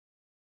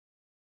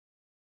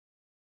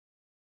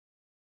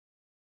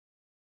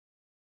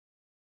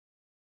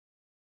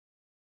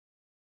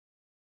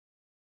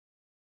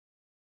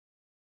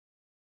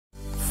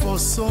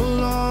so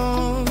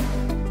long.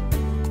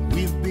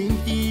 We've been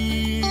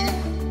here,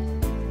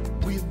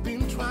 we've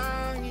been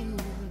trying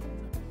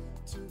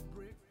to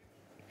break.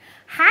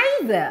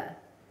 Hi there!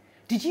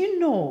 Did you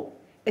know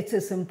it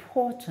is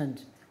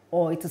important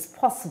or it is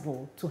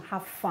possible to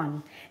have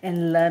fun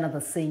and learn at the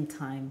same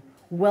time?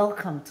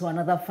 Welcome to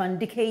another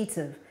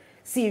Fundicative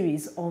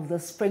series of the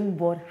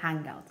Springboard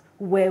Hangout,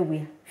 where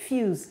we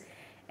fuse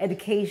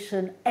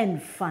education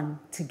and fun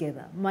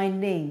together. My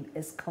name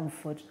is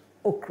Comfort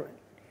Okran.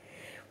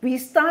 We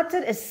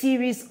started a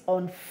series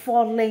on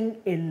falling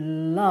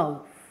in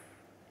love.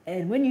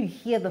 And when you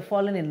hear the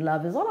falling in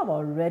love, it's all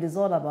about red, it's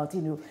all about,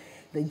 the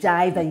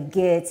jive that you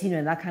get,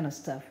 and that kind of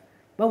stuff.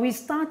 But we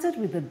started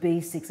with the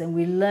basics and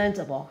we learned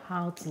about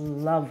how to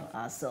love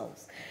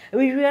ourselves. And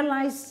we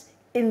realized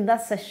in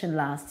that session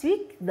last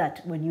week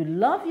that when you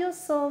love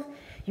yourself,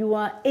 you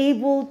are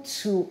able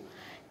to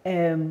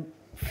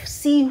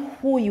see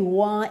who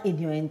you are in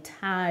your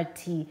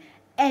entirety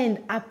and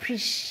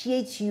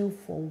appreciate you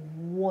for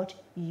what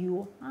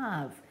you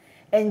have,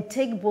 and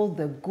take both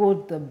the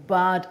good, the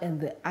bad,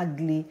 and the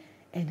ugly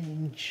and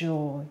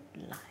enjoy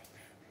life.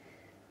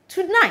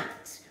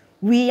 Tonight,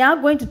 we are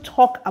going to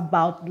talk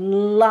about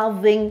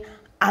loving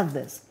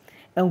others,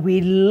 and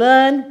we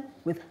learn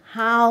with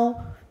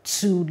how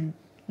to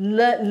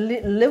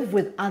live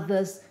with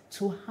others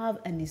to have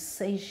an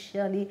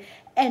essentially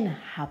and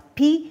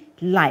happy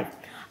life.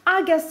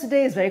 Our guest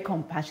today is very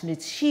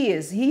compassionate. He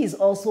is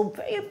also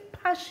very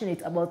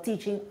passionate about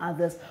teaching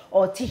others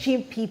or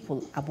teaching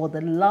people about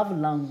the love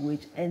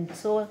language. And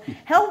so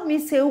help me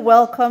say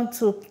welcome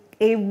to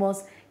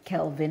Amos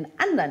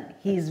Kevin-Annan.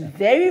 He is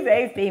very,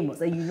 very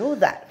famous, and you know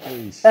that.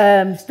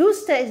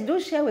 Do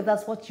share with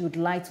us what you'd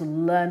like to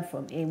learn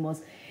from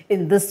Amos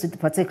in this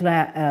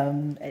particular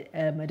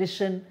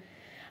edition.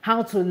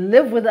 How to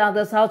live with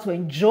others, how to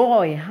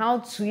enjoy, how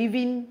to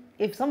even,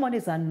 if someone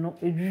is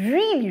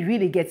really,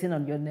 really getting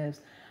on your nerves,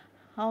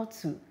 how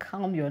to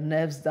calm your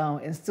nerves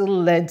down and still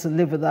learn to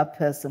live with that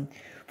person.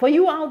 For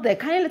you out there,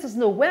 kindly let us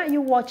know, where are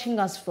you watching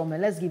us from,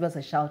 and let's give us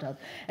a shout out.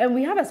 And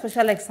we have a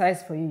special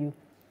exercise for you.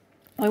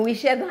 When we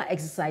share that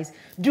exercise,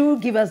 do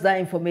give us that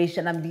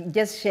information and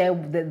just share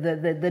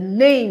the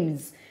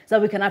names so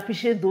we can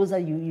appreciate those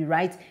that you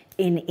write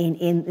in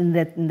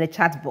the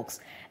chat box.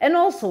 And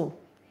also,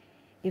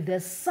 if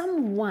there's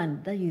someone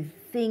that you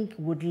think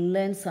would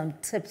learn some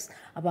tips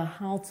about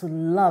how to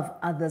love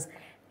others,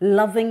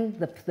 loving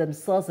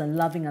themselves and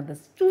loving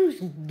others, do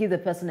give the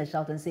person a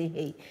shout and say,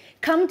 hey,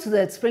 come to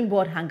the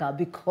Springboard Hangout,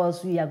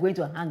 because we are going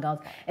to hang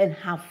out and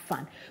have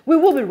fun. We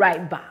will be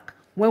right back.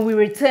 When we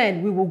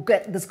return, we will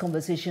get this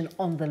conversation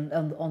on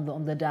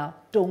the dial.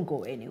 Don't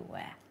go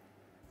anywhere.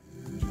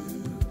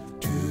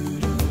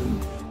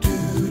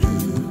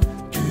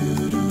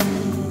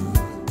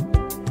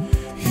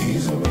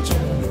 He's a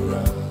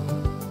turnaround.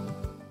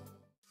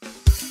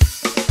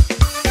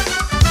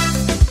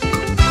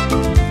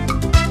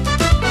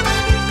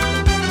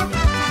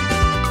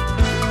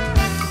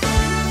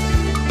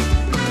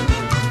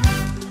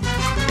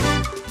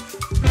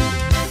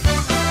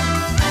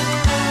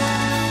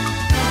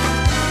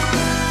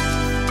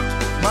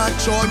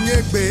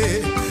 Machonyegbe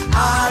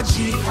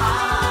ajiha,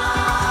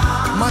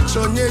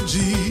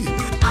 machonyeji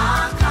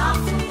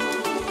akafu,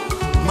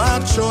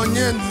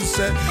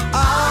 machonyenuse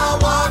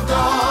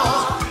awado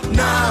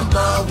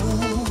namawu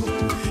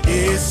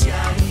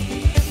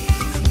esiayi.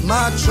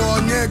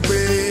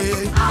 Machonyegbe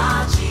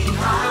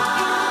ajiha,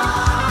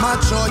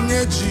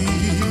 machonyeji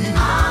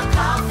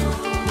akafu,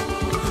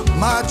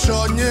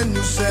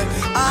 machonyenuse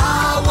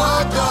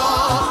awado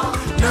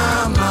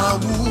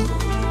namawu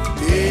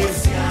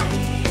esiayi.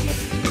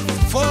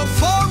 For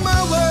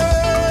my way,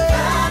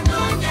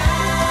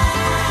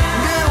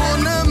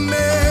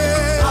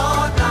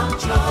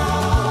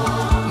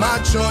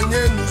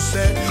 Machonye nu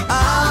se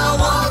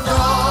awado.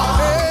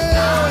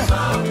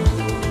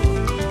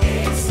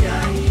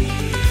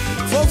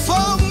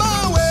 For my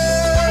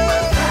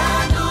way,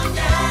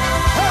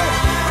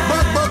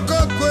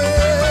 Bakbakokwe.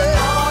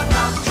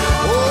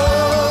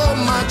 Oh,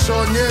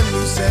 Machonye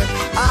nu se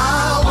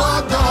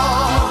awado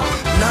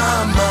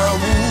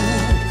namawu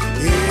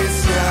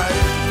esiai.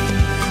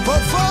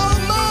 For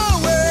my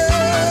way,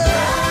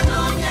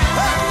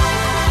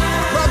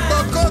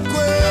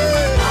 Bakbakokwe.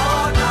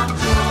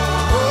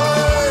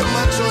 Oh,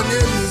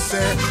 Machonye nu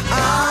se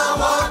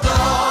awado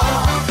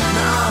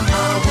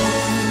namawu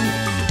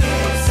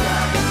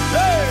esiai.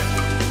 Hey!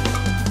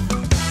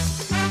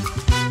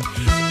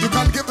 You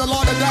can give the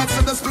Lord a dance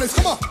in this place.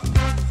 Come on.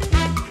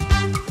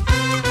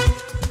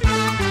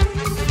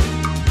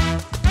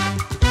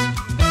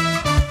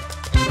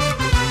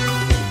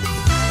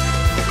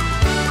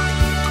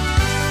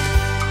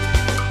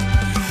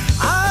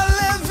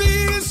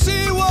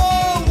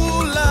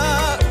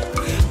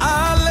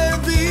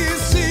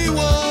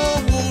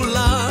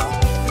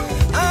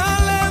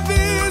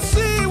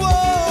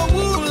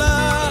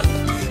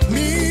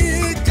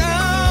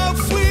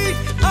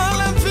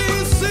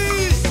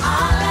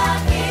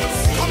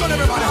 Come on,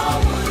 everybody.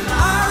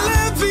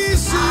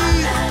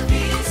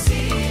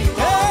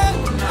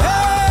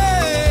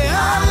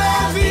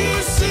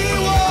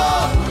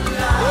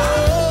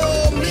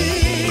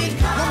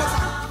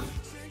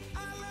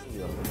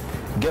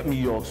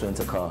 me York's Rent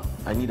a Car.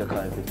 I need a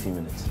car in 15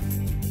 minutes.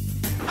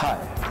 Hi,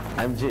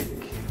 I'm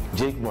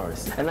Jake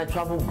Morris, and I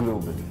travel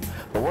globally.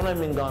 But when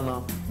I'm in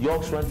Ghana,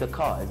 York's Rent a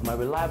Car is my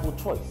reliable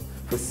choice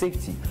for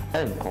safety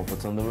and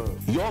comfort on the road.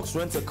 York's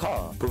Rent a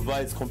Car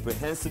provides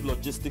comprehensive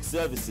logistics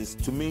services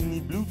to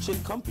mainly blue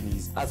chip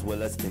companies as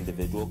well as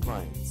individual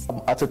clients.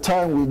 At a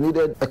time we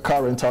needed a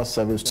car rental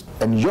service,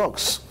 and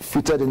York's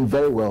fitted in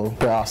very well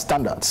per our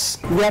standards.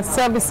 Their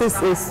services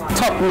is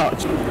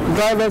top-notch.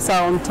 Drivers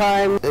are on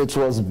time. It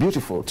was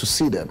beautiful to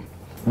see them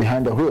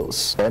behind the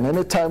wheels. And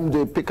anytime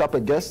they pick up a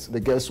guest, the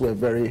guests were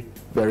very,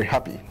 very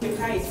happy.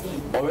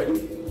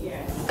 Already?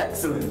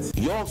 Excellent.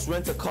 York's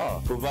Rent a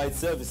Car provides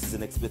services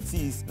and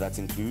expertise that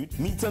include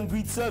meet and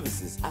greet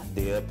services at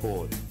the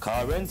airport,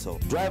 car rental,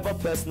 driver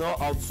personal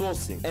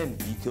outsourcing,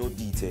 and vehicle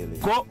detailing.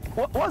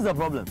 What's the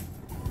problem?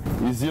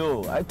 It's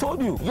you. I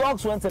told you.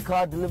 York's Rent a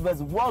Car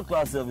delivers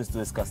world-class service to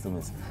its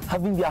customers,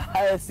 having their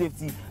highest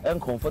safety and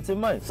comfort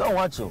in mind. So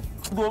watch you.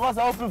 Go must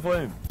open for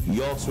him.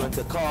 York's Rent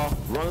a Car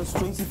runs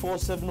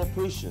 24/7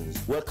 operations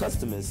where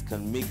customers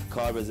can make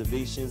car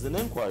reservations and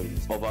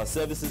inquiries of our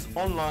services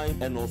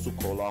online and also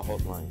call our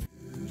hotline.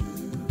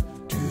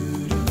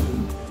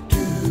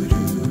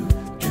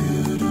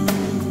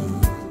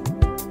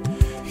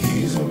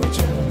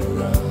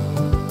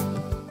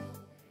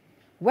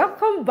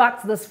 Welcome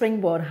back to the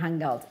Springboard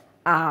Hangout,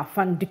 our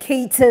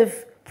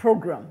fundicative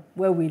program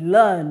where we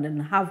learn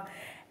and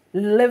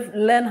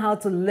learn how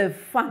to live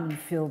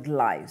fun-filled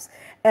lives.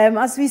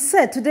 As we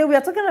said, today we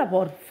are talking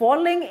about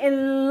falling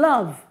in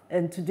love,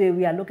 and today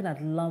we are looking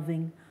at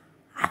loving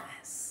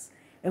others.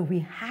 And we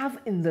have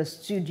in the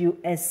studio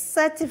a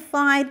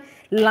certified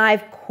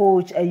life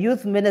coach, a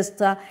youth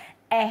minister,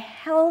 a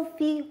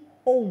healthy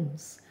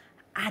homes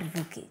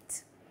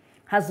advocate.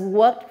 Has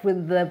worked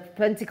with the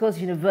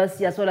Pentecost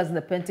University as well as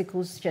the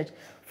Pentecost Church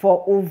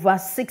for over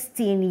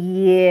 16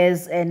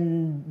 years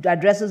and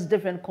addresses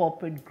different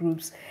corporate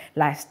groups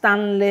like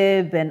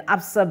Stanlib and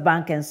Absa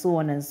Bank and so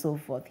on and so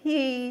forth.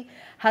 He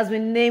has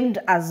been named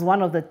as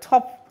one of the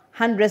top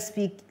 100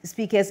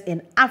 speakers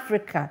in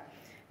Africa,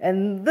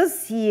 and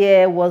this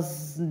year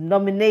was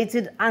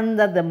nominated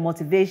under the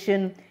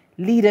Motivation,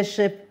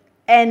 Leadership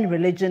and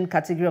Religion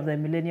category of the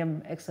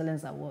Millennium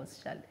Excellence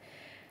Awards.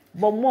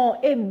 But more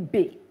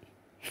MB.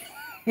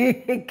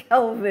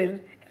 Kelvin,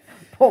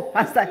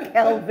 Pastor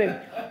Kelvin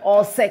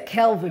or Sir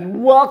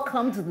Kelvin,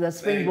 welcome to the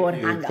Springboard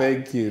Hangout.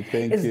 Thank you.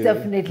 It's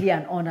definitely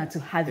an honor to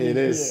have you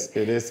here.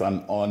 It is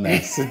an honor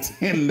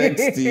sitting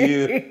next to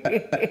you,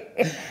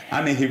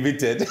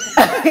 uninhibited.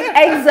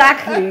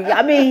 Exactly.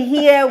 I mean,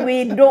 here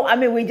we don't. I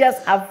mean, we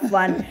just have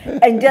fun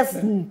and just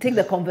take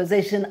the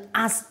conversation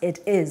as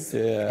it is.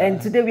 Yeah.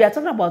 And today we are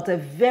talking about a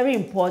very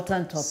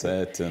important topic.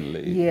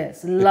 Certainly.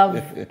 Yes,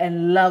 love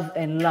and love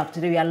and love.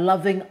 Today we are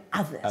loving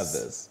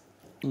others.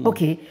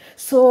 Okay,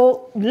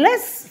 so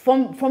let's,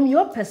 from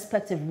your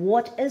perspective,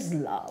 what is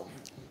love?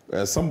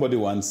 Somebody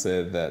once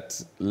said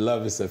that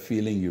love is a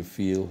feeling you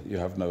feel you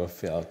have never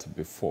felt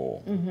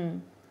before.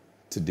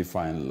 To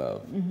define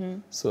love.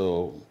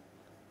 So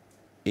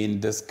in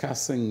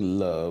discussing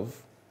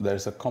love,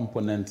 there's a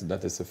component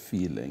that is a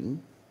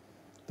feeling.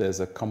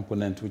 There's a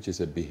component which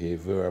is a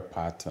behavioral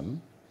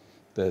pattern.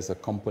 There's a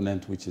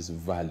component which is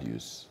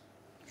values.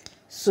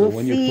 So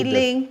when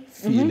feeling, you put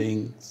the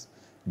feelings,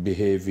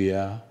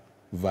 behavior,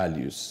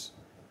 values.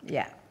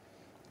 Yeah.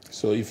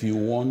 So if you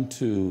want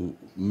to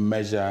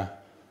measure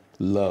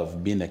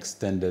love being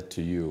extended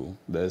to you,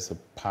 there's a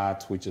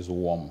part which is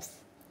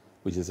warmth,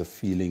 which is a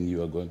feeling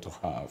you are going to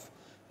have.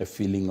 A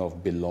feeling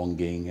of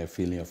belonging, a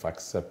feeling of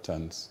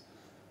acceptance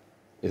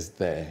is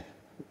there.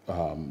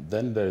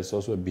 Then there is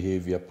also a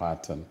behavior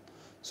pattern.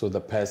 So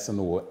the person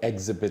will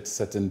exhibit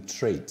certain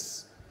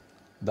traits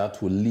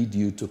that will lead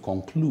you to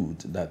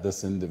conclude that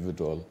this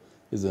individual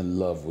is in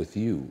love with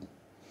you.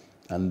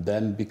 And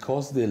then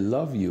because they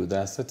love you,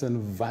 there are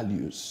certain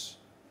values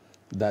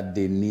that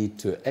they need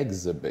to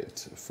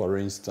exhibit. For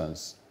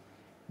instance,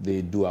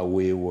 they do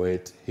away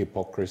with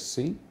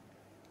hypocrisy,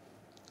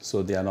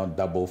 so they are not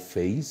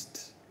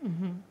double-faced.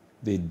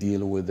 They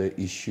deal with the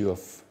issue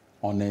of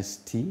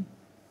honesty,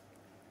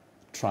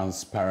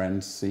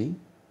 transparency.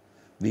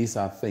 These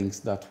are things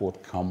that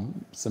would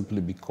come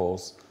simply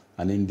because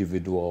an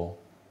individual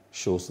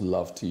shows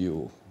love to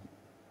you.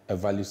 A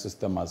value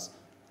system as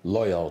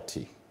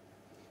loyalty.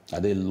 Are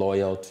they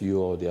loyal to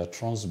you, or they are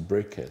trust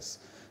breakers?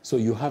 So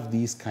you have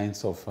these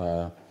kinds of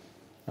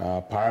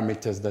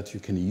parameters that you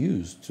can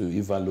use to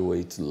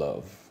evaluate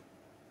love.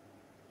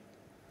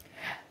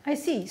 I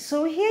see.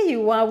 So here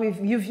you are.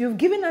 You've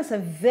given us a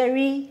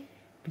very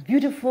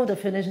beautiful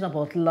definition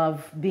about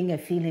love being a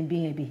feeling,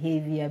 being a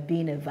behavior,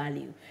 being a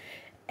value.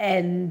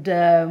 And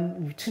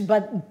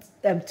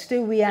today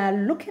we are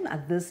looking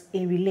at this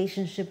in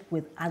relationship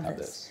with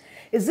others.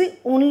 Is it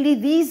only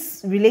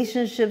these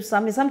relationships? I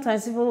mean,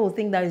 sometimes people will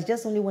think that it's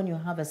just only when you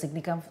have a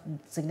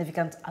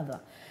significant other.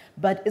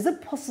 But is it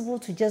possible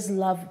to just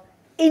love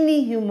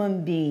any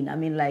human being? I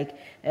mean, like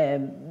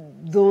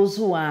those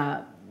who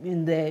are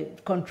in the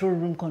control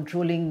room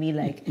controlling me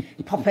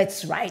like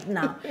puppets right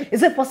now.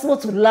 Is it possible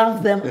to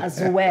love them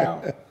as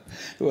well?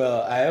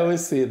 Well, I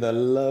always say that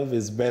love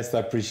is best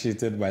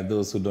appreciated by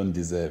those who don't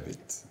deserve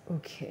it.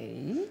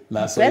 Okay.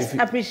 Now, so Best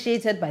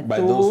appreciated by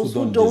those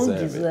who don't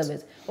deserve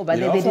it. Oh, but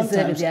they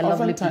deserve it. They are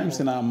lovely people. Oftentimes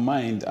in our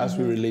mind, as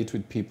we relate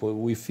with people,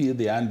 we feel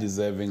they are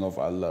undeserving of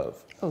our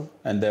love. Oh.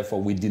 And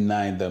therefore, we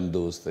deny them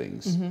those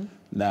things.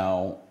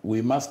 Now,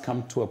 we must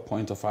come to a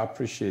point of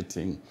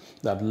appreciating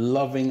that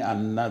loving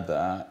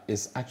another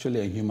is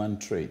actually a human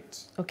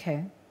trait.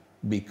 Okay.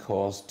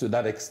 Because to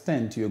that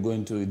extent, you're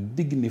going to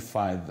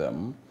dignify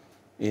them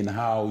in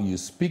how you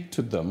speak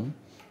to them,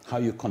 how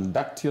you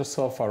conduct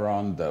yourself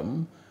around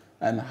them,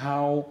 and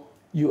how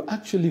you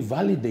actually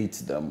validate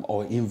them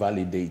or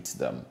invalidate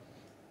them.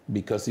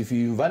 Because if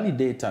you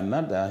invalidate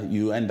another,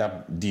 you end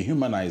up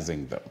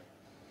dehumanizing them.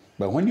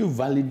 But when you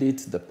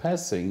validate the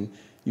person,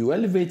 you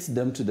elevate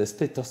them to the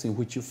status in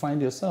which you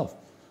find yourself.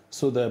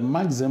 So the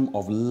maxim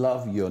of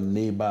love your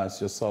neighbor as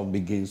yourself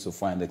begins to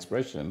find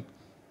expression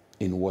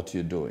in what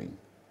you're doing.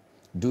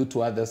 Do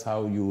to others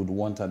how you would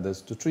want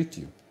others to treat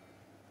you.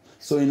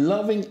 So in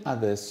loving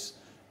others,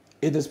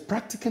 it is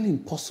practically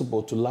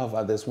impossible to love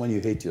others when you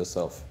hate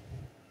yourself.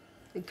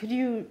 Could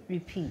you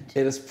repeat?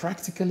 It is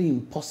practically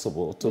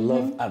impossible to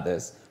love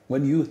others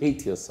when you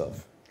hate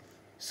yourself.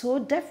 So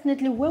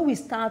definitely where we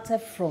started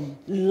from,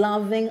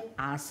 loving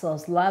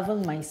ourselves,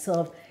 loving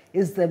myself,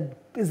 is the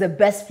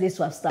best place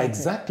to have started.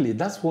 Exactly.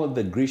 That's what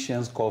the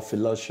Grecians call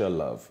philautia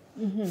love.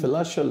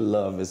 Philautia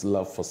love is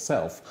love for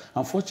self.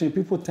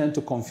 Unfortunately, people tend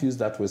to confuse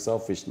that with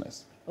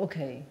selfishness.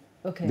 Okay.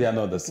 Okay. They are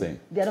not the same.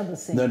 They are not the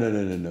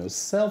same. No.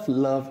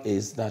 Self-love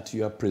is that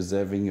you are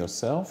preserving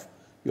yourself,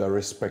 you are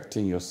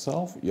respecting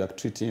yourself, you are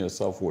treating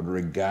yourself with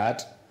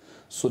regard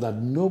so that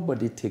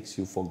nobody takes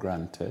you for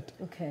granted.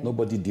 Okay.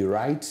 Nobody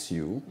derides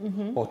you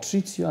or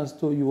treats you as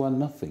though you are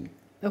nothing.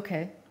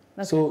 Okay.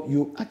 So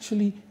you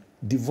actually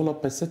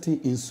develop a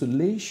certain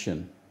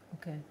insulation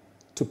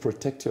to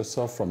protect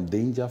yourself from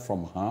danger,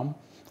 from harm,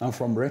 and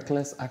from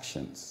reckless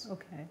actions.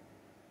 Okay.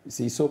 You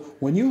see, so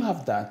when you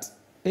have that,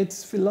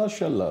 it's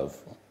philautia love.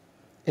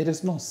 It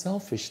is not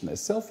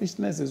selfishness.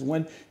 Selfishness is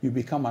when you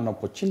become an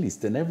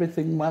opportunist and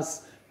everything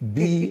must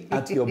be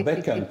at your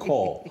beck and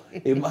call.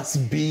 It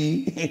must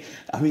be,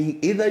 I mean,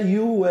 either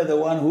you were the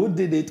one who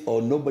did it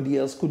or nobody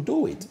else could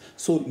do it.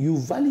 So you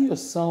value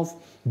yourself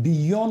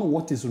beyond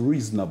what is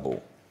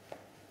reasonable.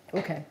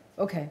 Okay.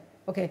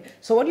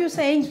 So what you're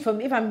saying,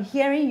 if I'm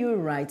hearing you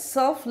right,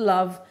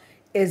 self-love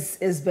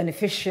is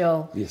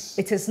beneficial. Yes.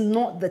 It is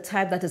not the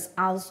type that is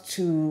out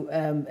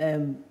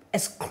to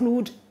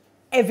exclude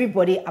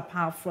everybody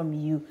apart from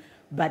you,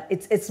 but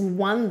it's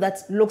one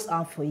that looks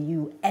out for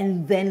you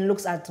and then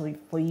looks out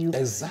for you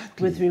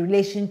with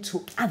relation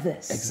to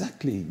others.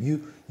 Exactly.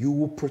 You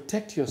will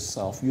protect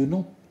yourself. You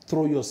don't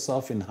throw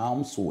yourself in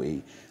harm's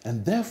way,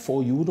 and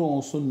therefore you would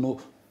also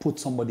put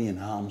somebody in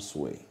harm's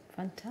way.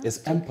 Fantastic.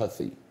 It's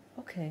empathy.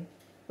 Okay.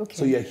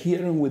 So you're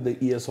hearing with the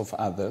ears of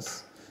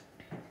others,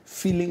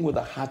 feeling with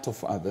the heart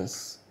of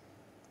others,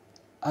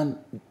 and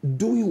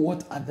doing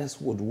what others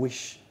would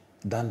wish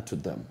done to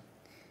them.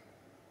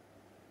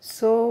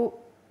 So,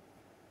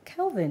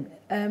 Kelvin,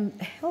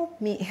 help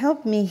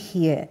me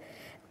here.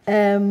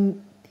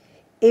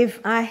 If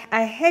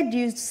I heard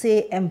you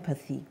say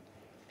empathy,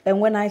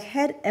 and when I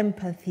heard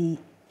empathy,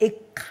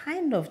 it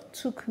kind of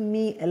took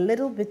me a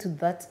little bit to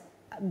that.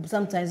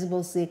 Sometimes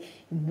people say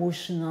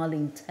emotional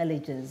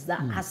intelligence, that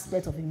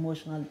aspect of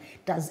emotional.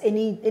 Does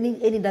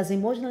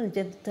emotional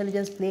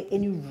intelligence play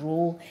any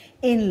role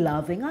in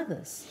loving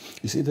others?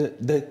 You see,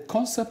 the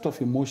concept of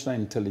emotional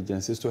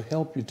intelligence is to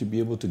help you to be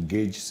able to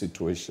gauge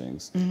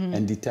situations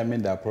and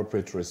determine the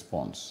appropriate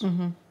response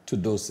to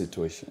those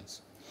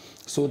situations,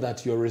 so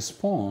that your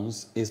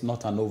response is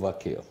not an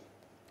overkill.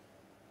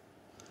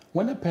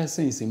 When a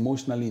person is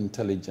emotionally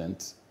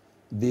intelligent,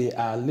 they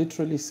are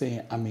literally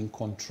saying, I'm in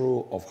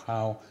control of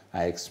how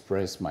I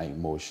express my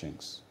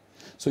emotions.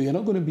 So you're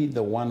not going to be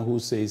the one who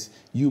says,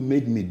 you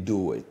made me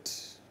do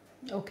it.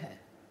 Okay.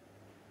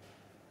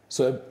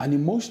 So an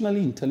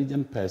emotionally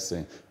intelligent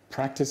person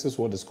practices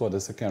what is called a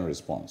second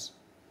response.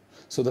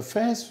 So the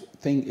first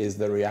thing is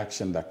the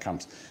reaction that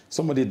comes.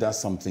 Somebody does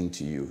something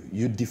to you.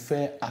 You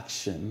defer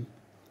action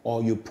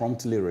or you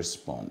promptly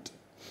respond.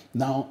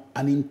 Now,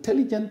 an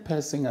intelligent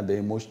person at the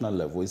emotional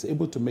level is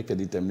able to make a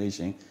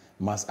determination.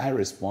 Must I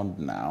respond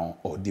now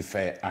or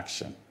defer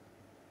action?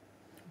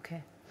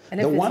 Okay.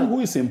 The one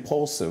who is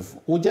impulsive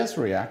will just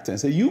react and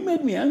say, you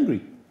made me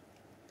angry.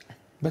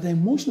 But the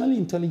emotionally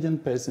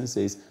intelligent person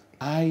says,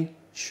 I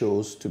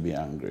chose to be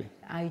angry.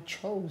 I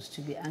chose to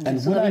be angry.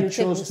 And when I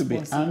chose to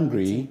be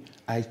angry,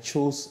 I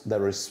chose the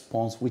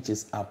response which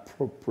is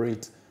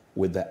appropriate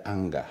with the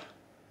anger.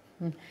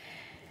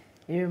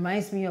 It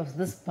reminds me of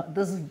this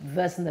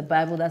verse in the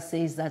Bible that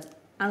says that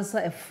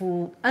answer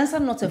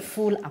not a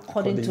fool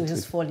according to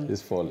his folly.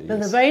 Then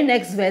the very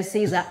next verse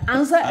says that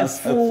answer a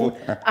fool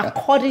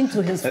according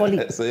to his folly.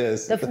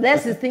 Yes. The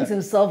less he thinks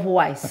himself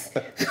wise.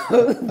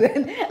 So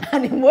then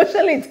an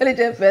emotionally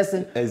intelligent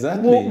person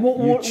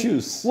will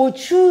choose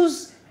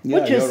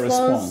which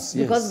response,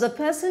 because the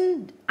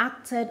person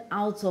acted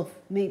out of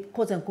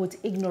quote unquote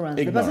ignorance.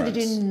 The person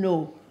didn't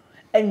know.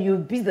 and you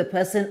beat the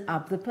person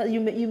up, you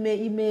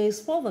may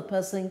spoil the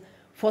person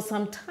for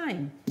some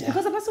time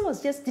because the person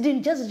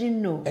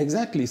didn't know.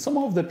 Exactly. Some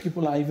of the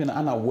people are even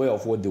unaware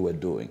of what they were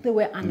doing. They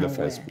were unaware in the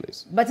first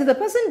place. But if the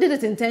person did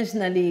it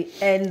intentionally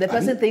and the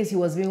person thinks he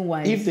was being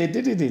wise. If they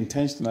did it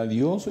intentionally,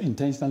 you also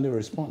intentionally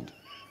respond.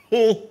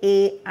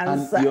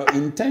 And your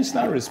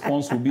intentional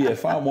response will be a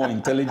far more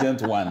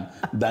intelligent one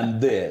than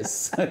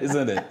theirs,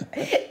 isn't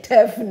it?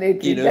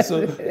 Definitely.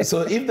 Definitely.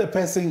 So if the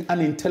person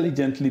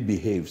unintelligently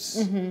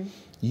behaves,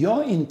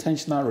 your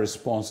intentional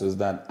response is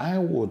that I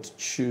would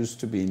choose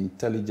to be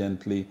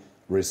intelligently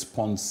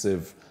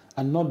responsive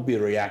and not be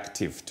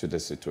reactive to the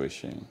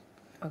situation.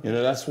 Okay.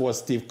 That's what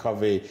Steve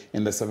Covey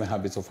in the 7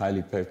 Habits of Highly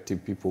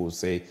Effective People will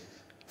say.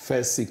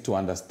 First seek to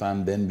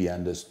understand, then be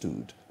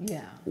understood.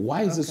 Yeah.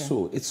 Why is it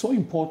so? It's so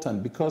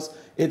important because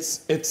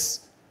it's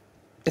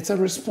a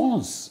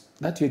response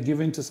that you're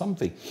giving to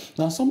something.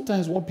 Now,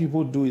 sometimes what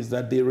people do is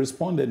that they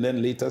respond and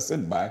then later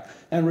sit back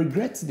and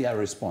regret their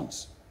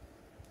response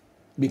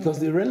because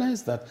they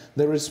realize that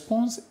the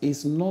response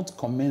is not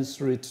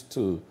commensurate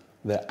to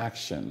the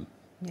action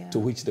to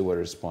which they were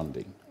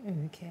responding.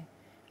 Okay.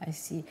 I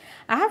see.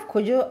 I have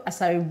Kojo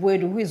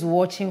Asaribwedu, who is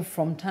watching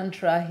from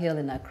Tantra Hill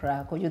in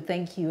Accra. Kojo,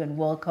 thank you and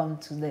welcome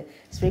to the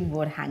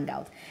Springboard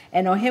Hangout.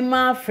 And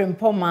Ohima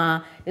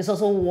Frimpoma is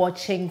also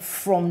watching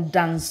from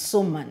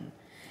Dansoman.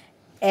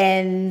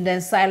 And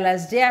then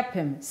Silas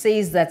Diapim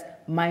says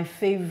that my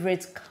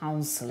favorite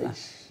counselor,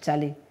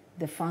 Charlie,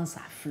 the fans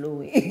are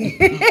flowing.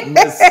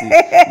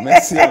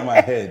 Mercy on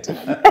my head.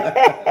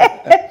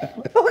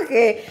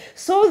 Okay,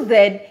 so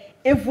then,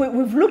 if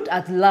we've looked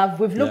at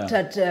love, we've looked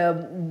at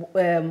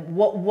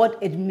what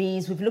it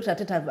means, we've looked at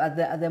it at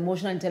the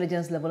emotional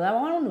intelligence level. I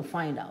want to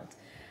find out.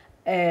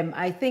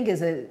 I think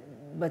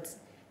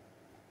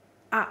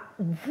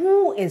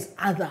who is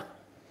other?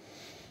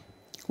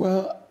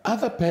 Well,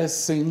 other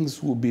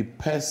persons will be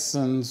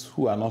persons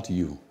who are not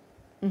you.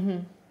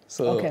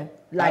 So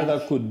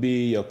other could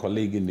be your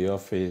colleague in the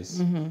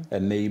office, a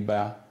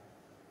neighbor,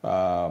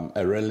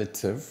 a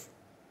relative,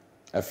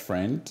 a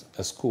friend,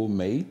 a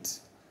schoolmate,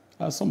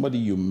 somebody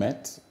you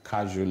met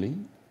casually,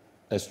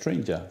 a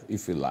stranger,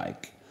 if you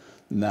like.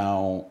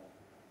 Now,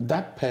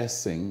 that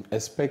person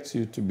expects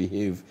you to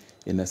behave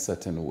in a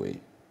certain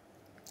way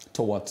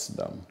towards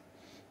them.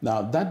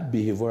 Now, that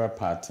behavioral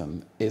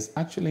pattern is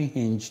actually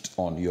hinged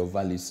on your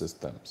value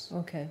systems.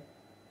 Okay.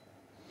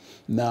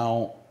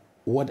 Now,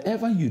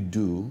 whatever you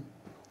do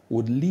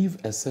would leave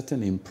a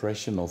certain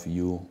impression of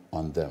you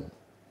on them.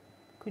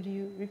 Could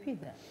you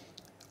repeat that?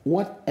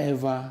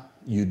 Whatever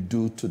you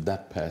do to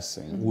that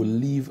person will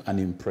leave an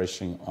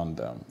impression on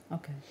them.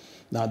 Okay.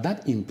 Now,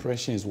 that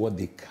impression is what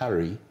they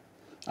carry,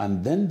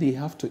 and then they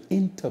have to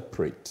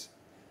interpret.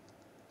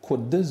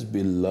 Could this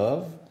be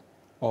love,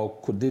 or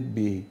could it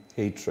be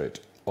hatred,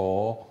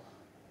 or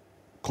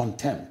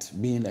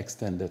contempt being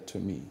extended to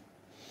me?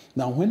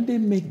 Now, when they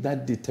make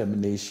that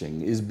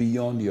determination, it's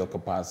beyond your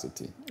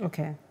capacity.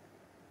 Okay.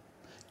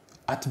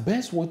 At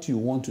best, what you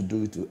want to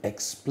do is to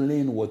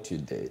explain what you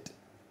did.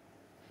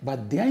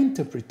 But their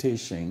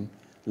interpretation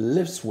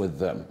lives with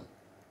them.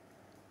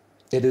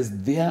 It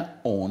is their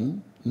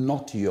own,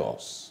 not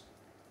yours.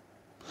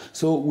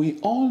 So we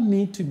all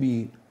need to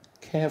be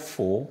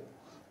careful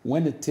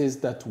when it is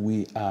that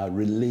we are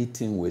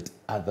relating with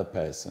other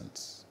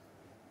persons.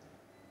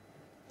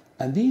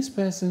 And these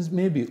persons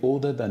may be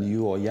older than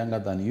you or younger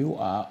than you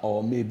are,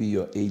 or maybe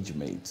your age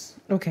mates.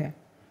 Okay.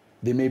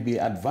 They may be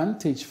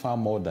advantaged far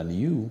more than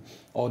you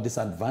or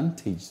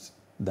disadvantaged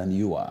than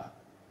you are.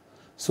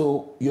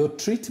 So your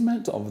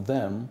treatment of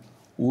them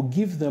will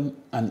give them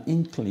an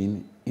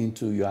inkling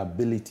into your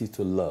ability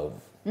to love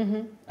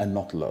and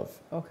not love.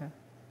 Okay.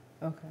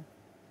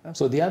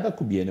 So the other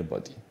could be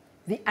anybody.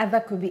 The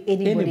other could be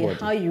anybody.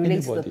 How you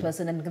relate to the Anybody.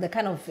 person and the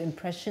kind of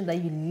impression that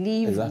you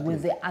leave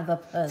with the other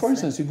person. For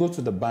instance, you go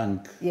to the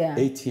bank, Yeah.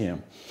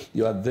 ATM.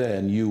 You are there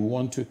and you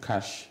want to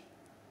cash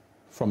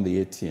from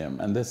the ATM,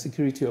 and the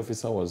security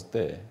officer was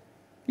there.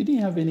 You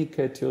didn't have any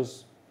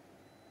courteous,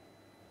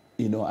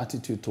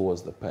 attitude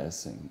towards the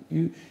person.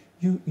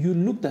 You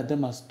looked at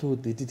them as though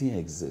they didn't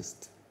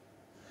exist.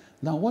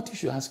 Now, what you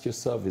should ask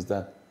yourself is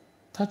that,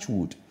 touch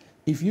wood,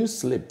 if you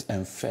slipped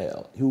and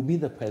fell, he will be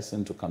the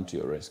person to come to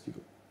your rescue,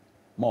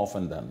 more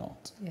often than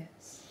not.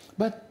 Yes.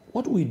 But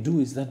what we do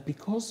is that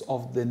because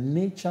of the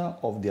nature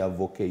of their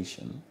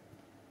vocation,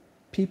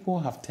 people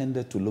have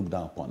tended to look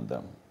down upon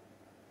them.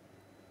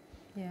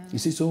 Yeah. You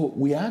see, so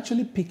we are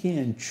actually picking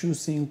and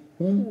choosing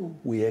whom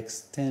we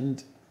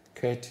extend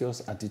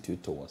courteous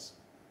attitude towards,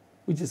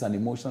 which is an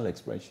emotional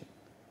expression.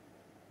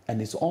 And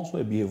it's also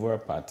a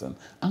behavioral pattern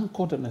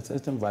anchored in a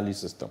certain value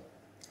system.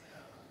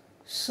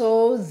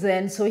 So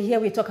here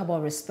we talk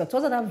about respect.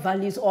 What other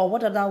values or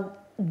what other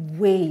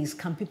ways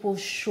can people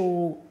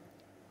show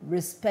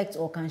respect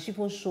or can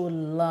people show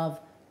love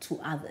to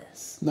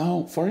others?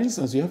 Now, for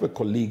instance, you have a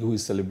colleague who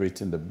is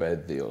celebrating the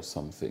birthday or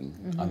something,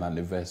 an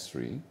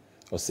anniversary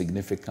or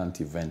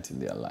significant event in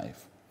their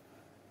life.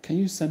 Can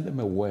you send them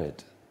a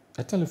word,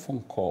 a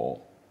telephone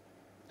call,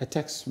 a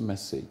text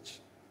message,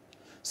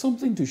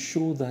 something to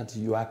show that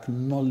you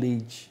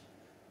acknowledge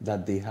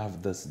that they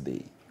have this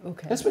day.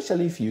 Okay.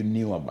 Especially if you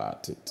knew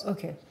about it.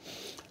 Okay.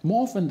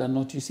 More often than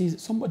not, you see,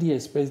 somebody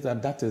expects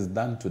that that is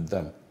done to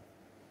them.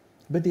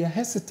 But they are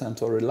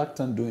hesitant or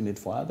reluctant doing it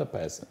for other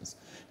persons.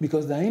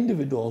 Because there are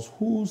individuals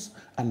whose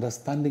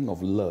understanding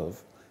of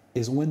love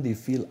is when they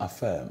feel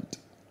affirmed.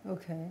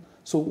 Okay.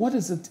 So what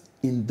is it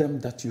in them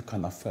that you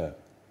can affirm?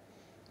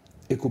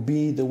 It could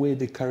be the way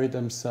they carry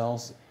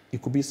themselves.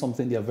 It could be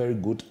something they are very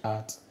good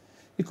at.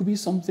 It could be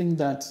something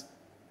that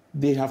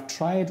they have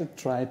tried,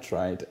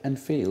 and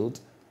failed,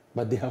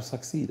 but they have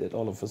succeeded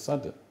all of a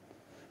sudden.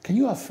 Can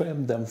you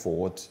affirm them for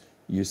what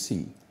you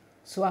see?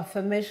 So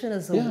affirmation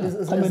is a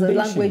commendation.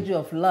 language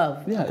of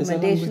love. Yeah, it's a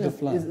language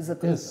of love.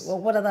 Yes. Well,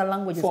 what other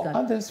languages?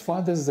 For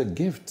others, it's a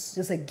gift.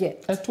 Just a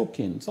gift. A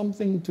token,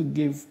 something to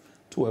give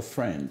to a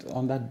friend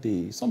on that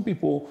day. Some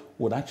people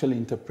would actually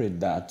interpret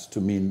that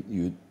to mean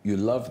you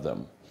love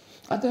them.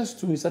 Others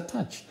too is a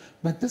touch.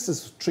 But this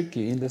is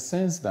tricky in the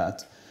sense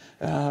that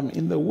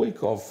in the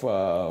wake of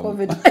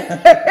COVID.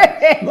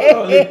 not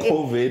only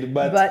COVID,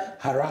 but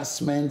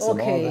harassment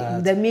and all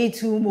that. The Me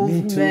Too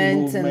movement,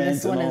 and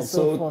so on and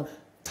so forth.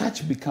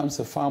 Touch becomes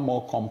a far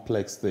more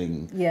complex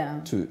thing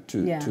to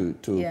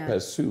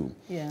pursue.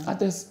 Yeah.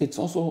 Others, it's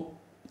also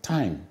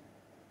time.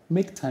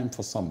 Make time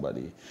for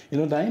somebody. You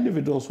know, there are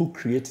individuals who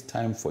create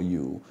time for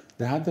you.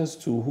 There are others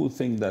too who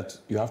think that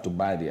you have to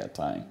buy their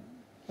time.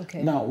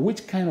 Okay. Now,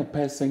 which kind of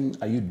person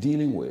are you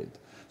dealing with?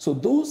 So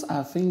those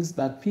are things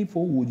that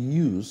people would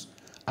use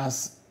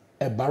as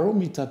a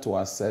barometer to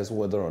assess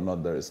whether or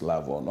not there is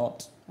love or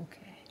not.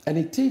 Okay. And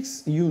it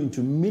takes you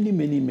into many,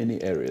 many,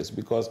 many areas,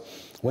 because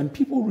when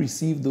people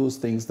receive those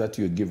things that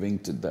you're giving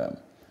to them,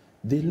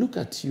 they look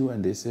at you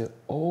and they say,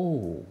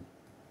 oh,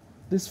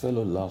 this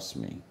fellow loves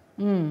me.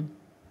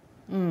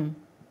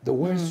 The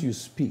words you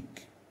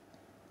speak.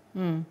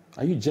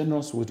 Are you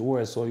generous with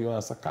words, or you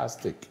are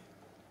sarcastic?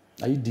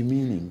 Are you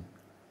demeaning?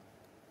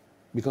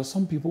 Because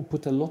some people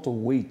put a lot of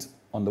weight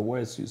on the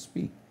words you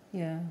speak.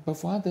 Yeah. But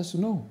for others,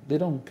 no, they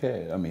don't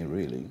care. I mean,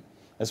 really.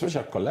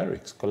 Especially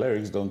cholerics.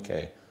 Cholerics don't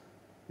care.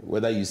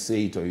 Whether you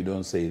say it or you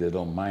don't say it, they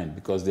don't mind,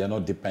 because they are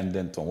not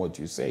dependent on what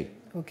you say.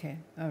 Okay,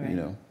 all right. You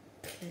know?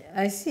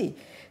 I see.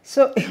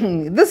 So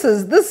this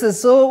is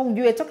so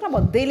you were talking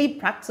about daily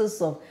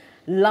practice of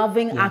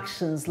loving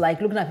actions,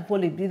 like looking at people,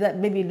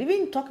 maybe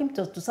even talking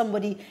to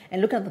somebody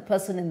and looking at the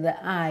person in the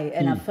eye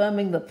and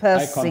affirming the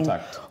person. Eye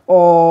contact.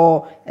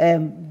 Or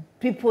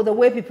the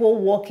way people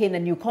walk in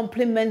and you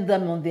compliment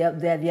them on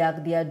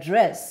their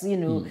dress, you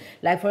know.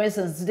 Like for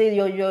instance, today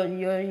your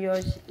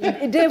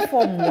day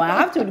form, I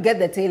have to get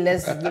the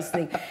tailors this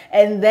thing,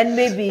 and then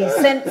maybe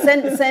send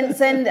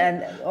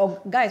and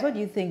guys, what do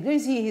you think? Do you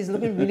see he's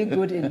looking really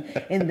good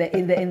in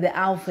the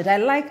outfit? I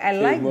like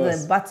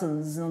the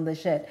buttons on the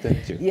shirt.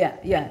 Thank you.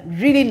 Yeah,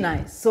 really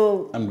nice.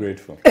 So I'm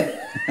grateful.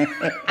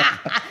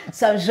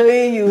 So I'm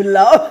showing you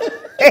love.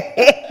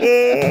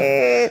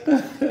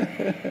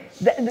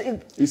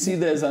 You see,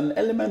 there's an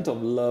element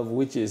of love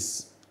which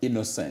is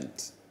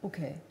innocent.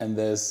 Okay. And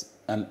there's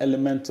an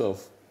element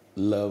of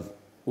love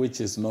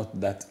which is not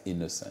that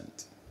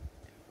innocent.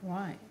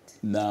 Right.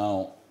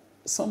 Now,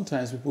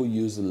 sometimes people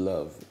use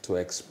love to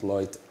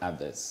exploit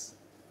others.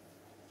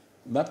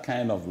 That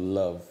kind of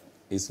love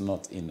is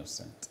not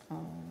innocent.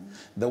 Oh.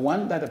 The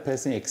one that a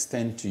person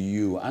extends to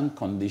you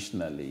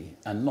unconditionally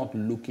and not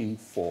looking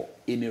for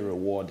any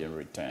reward in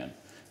return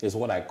is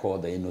what I call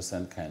the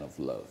innocent kind of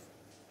love.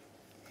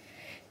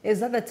 Is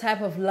that the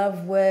type of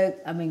love where,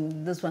 I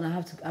mean, this one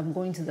I'm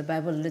going to the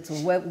Bible a little,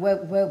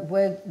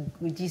 where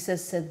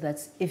Jesus said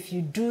that if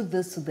you do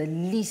this to the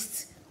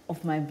least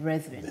of my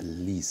brethren. The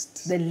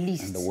least. The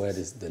least. And the word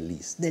is the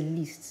least. The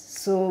least.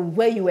 So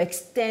where you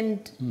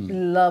extend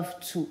love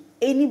to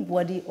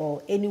anybody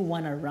or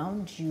anyone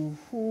around you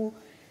who,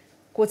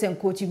 quote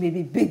unquote, you may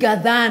be bigger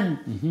than,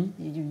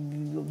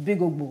 you're big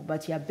ogbo,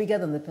 but you are bigger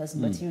than the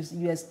person, but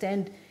you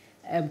extend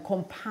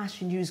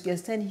compassion, you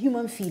extend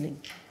human feeling.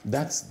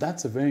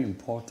 That's a very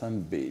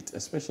important bit,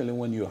 especially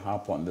when you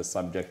harp on the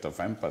subject of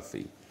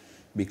empathy,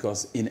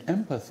 because in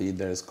empathy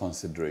there is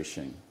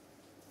consideration,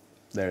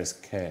 there is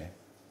care,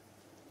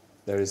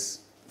 there is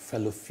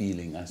fellow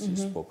feeling, as you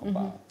spoke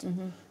about.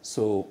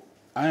 So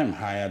I am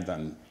higher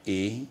than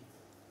A,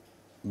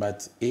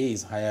 but A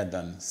is higher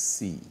than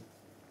C.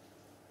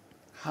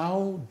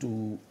 How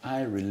do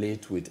I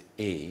relate with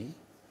A,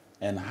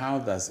 and how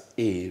does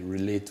A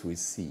relate with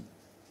C?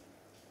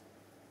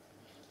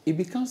 It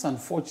becomes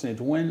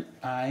unfortunate when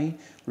I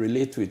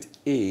relate with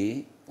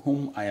A,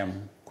 whom I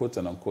am quote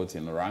unquote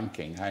in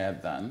ranking higher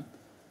than,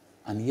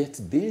 and yet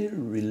they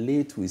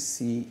relate with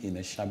C in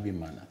a shabby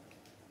manner.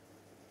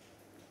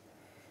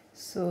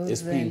 So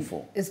it's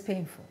painful. It's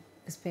painful.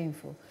 It's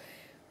painful.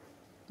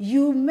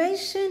 You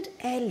mentioned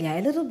earlier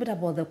a little bit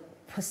about the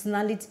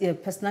personality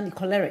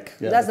choleric.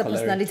 Yeah, that's the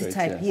choleric personality trait,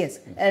 type. Yes.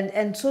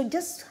 And so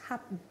just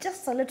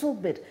a little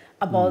bit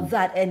about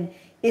that. And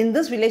in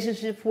this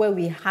relationship where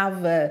we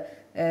have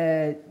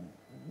is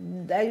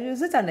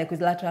it an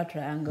equilateral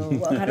triangle?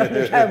 What kind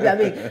of triangle? I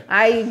mean,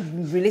 I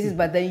relate it,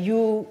 but then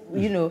you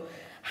know,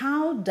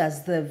 How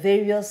does the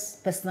various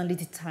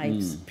personality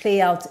types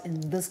play out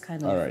in this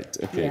kind of... All right,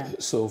 okay. Yeah.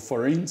 So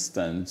for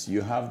instance,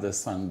 you have the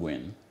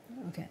sanguine.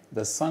 Okay.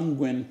 The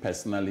sanguine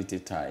personality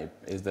type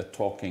is the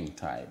talking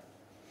type.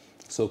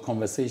 So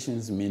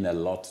conversations mean a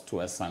lot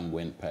to a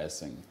sanguine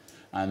person.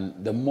 And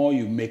the more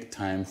you make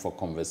time for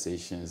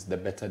conversations, the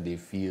better they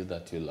feel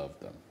that you love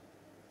them.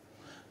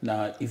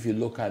 Now, if you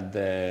look at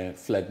the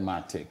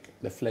phlegmatic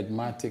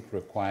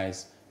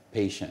requires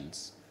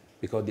patience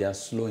because they are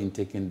slow in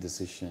taking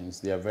decisions.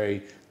 They are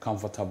very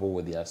comfortable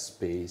with their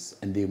space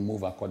and they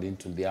move according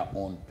to their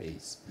own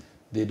pace.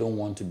 They don't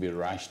want to be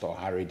rushed or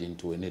hurried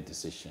into any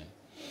decision.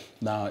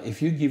 Now,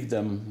 if you give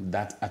them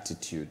that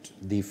attitude,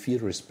 they feel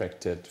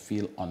respected,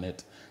 feel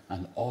honored,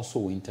 and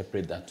also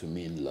interpret that to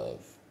mean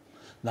love.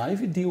 Now,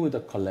 if you deal with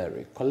the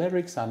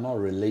cholerics are not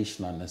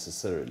relational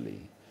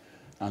necessarily.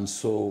 And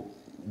so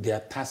they are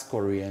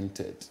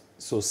task-oriented.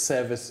 So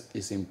service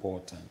is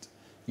important.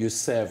 You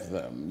serve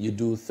them. You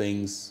do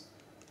things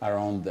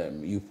around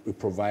them. You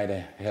provide a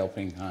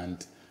helping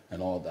hand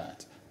and all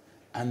that.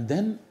 And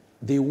then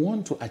they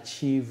want to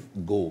achieve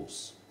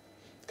goals.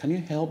 Can you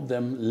help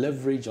them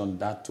leverage on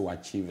that to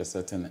achieve a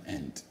certain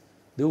end?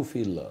 They will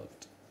feel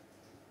loved.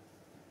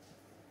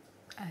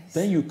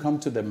 Then you come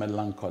to the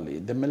melancholy.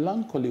 The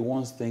melancholy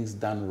wants things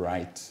done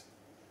right,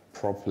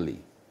 properly.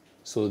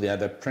 So they are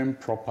the prim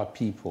proper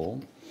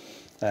people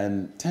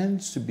and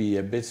tends to be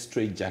a bit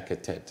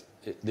straitjacketed.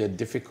 They're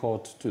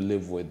difficult to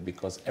live with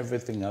because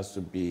everything has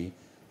to be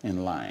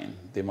in line.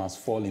 They must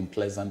fall in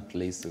pleasant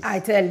places.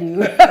 I tell you,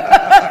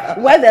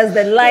 where there's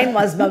the line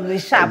must be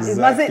sharp.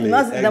 Exactly,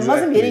 There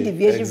mustn't be any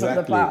deviation from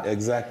the path.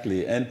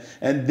 Exactly. And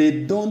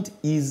they don't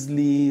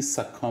easily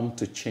succumb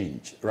to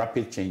change,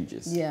 rapid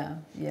changes. Yeah.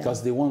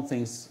 Because they want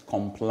things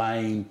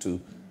complying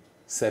to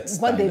set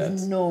standards. What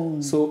they've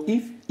known. So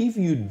if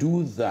you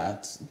do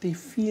that, they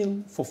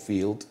feel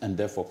fulfilled and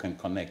therefore can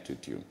connect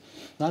with you.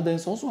 Now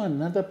there's also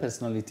another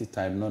personality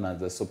type known as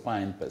the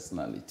supine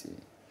personality.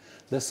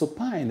 The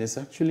supine is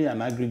actually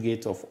an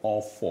aggregate of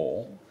all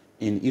four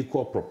in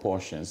equal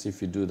proportions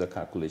if you do the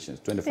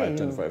calculations, 25,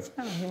 25.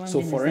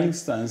 So for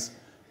instance,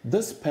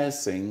 this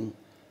person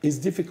is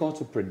difficult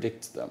to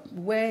predict them.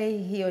 Where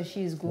he or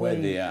she is going. Where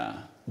they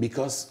are.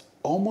 Because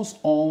almost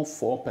all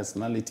four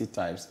personality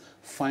types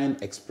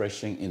find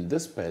expression in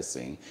this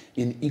person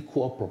in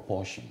equal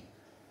proportion.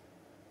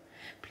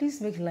 Please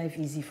make life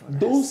easy for us.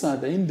 Those are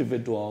the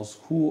individuals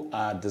who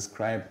are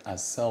described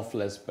as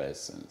selfless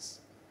persons.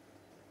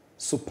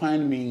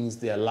 Supine means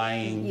they are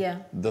lying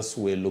this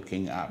way,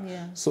 looking up.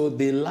 Yeah. So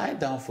they lie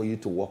down for you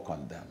to walk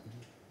on them.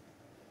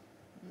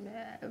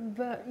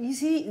 But you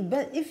see,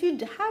 but if you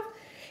have,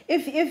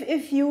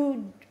 if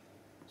you,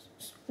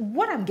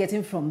 what I'm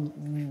getting from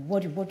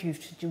what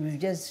you've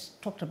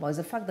just talked about is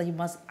the fact that you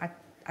must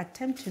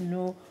attempt to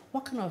know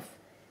what kind of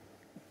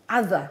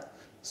other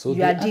so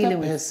you are the dealing other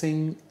with.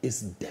 person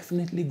is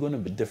definitely going to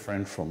be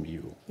different from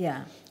you.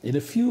 Yeah.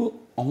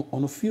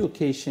 On a few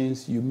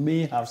occasions, you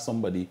may have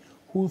somebody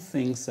who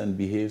thinks and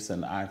behaves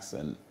and acts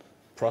and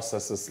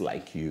processes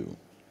like you.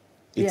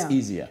 It's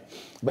easier.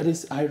 But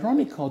it's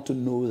ironical to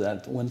know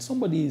that when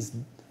somebody is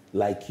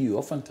like you,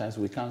 oftentimes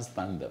we can't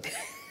stand them.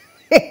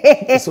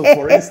 So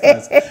for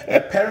instance,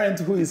 a parent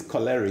who is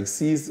choleric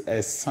sees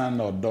a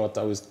son or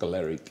daughter who is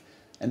choleric,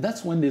 and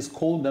that's when they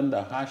scold them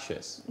the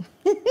harshest.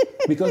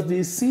 Because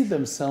they see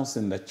themselves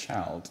in the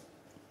child,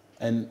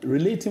 and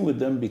relating with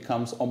them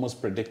becomes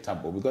almost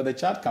predictable because the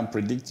child can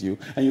predict you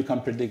and you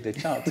can predict the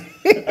child.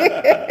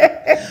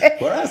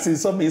 Whereas in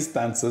some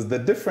instances, the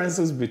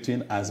differences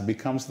between us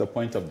becomes the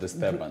point of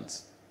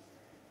disturbance.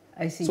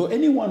 I see. So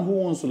anyone who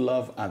wants to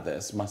love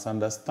others must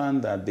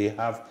understand that they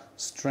have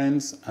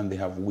strengths and they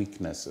have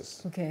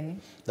weaknesses. Okay.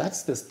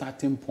 That's the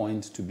starting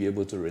point to be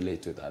able to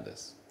relate with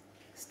others.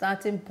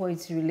 Starting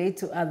point to relate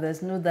to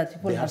others, know that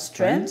people They have have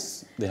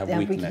strengths, they have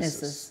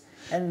weaknesses.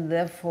 And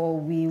therefore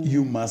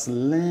You must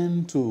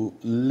learn to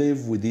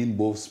live within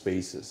both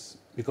spaces.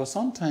 Because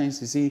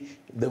sometimes, you see,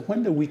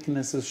 when the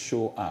weaknesses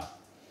show up,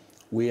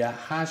 we are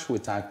harsh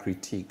with our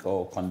critique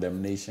or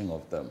condemnation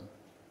of them.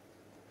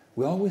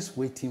 We're always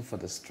waiting for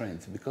the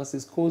strength because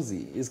it's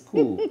cozy, it's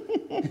cool,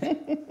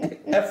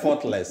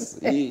 effortless.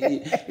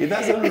 It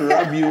doesn't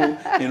rub you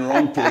in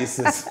wrong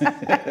places.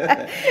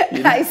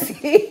 I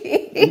see.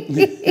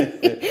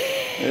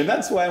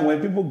 That's why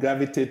when people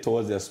gravitate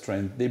towards their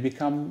strength, they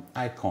become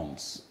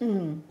icons.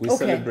 We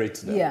celebrate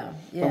them. Yeah.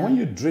 But when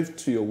you drift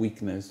to your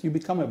weakness, you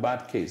become a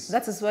bad case.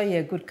 That is why you're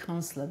a good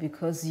counselor,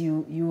 because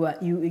you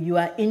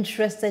are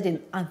interested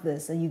in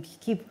others and you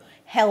keep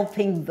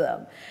helping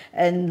them.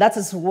 And that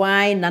is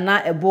why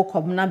Nana Ebo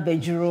Kobna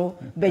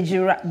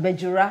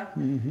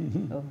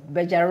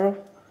Bejaro,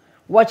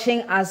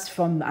 watching us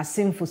from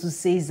Asimfosu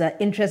says that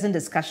interesting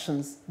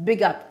discussions,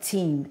 big up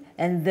team.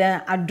 And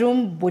then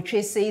Adum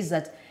Boche says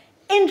that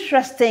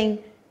interesting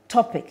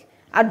topic.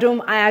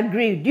 Adum, I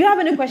agree. Do you have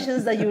any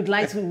questions that you would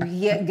like to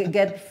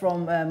get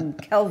from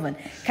Kelvin?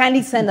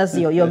 Kindly send us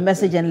your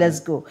message and let's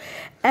go.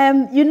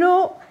 You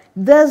know,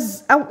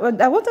 I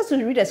want us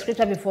to read a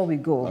scripture before we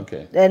go.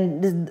 Okay.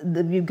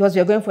 And because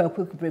you're going for a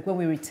quick break when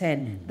we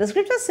return. The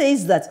scripture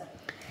says that,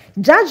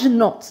 judge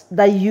not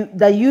that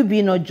you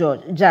be not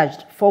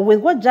judged. For with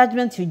what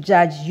judgment you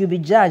judge, you be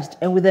judged.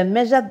 And with the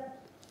measure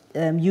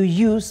you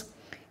use,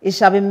 it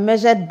shall be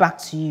measured back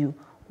to you.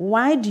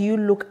 Why do you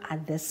look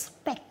at the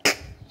speck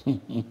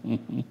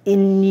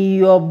in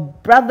your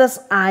brother's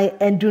eye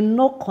and do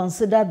not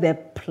consider the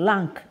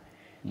plank,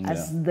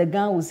 as the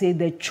guy would say,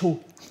 the cho,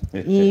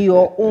 in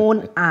your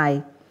own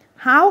eye?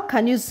 How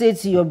can you say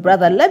to your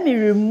brother, let me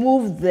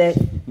remove the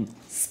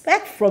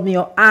speck from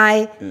your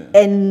eye,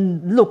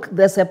 and look,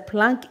 there's a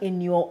plank in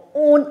your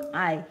own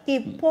eye?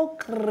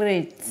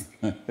 Hypocrite.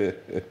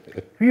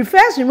 You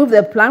first remove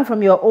the plank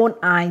from your own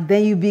eye,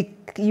 then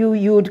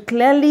you would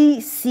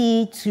clearly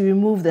see to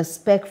remove the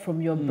speck from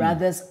your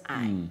brother's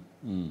eye.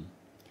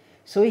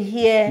 So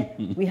here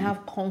we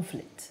have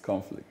conflict.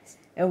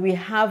 And we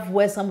have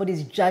where somebody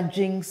is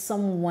judging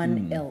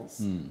someone else.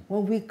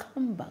 When we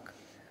come back,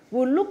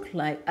 we'll look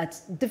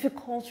at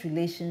difficult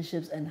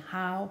relationships and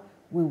how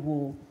we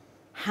will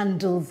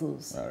handle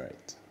those. All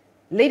right.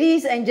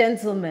 Ladies and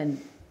gentlemen,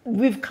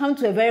 we've come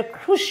to a very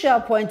crucial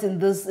point in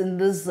this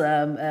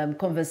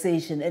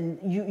conversation, and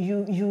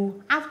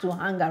you have to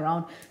hang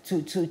around to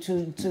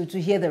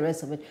hear the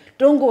rest of it.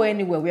 Don't go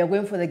anywhere. We are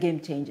going for the game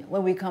changer.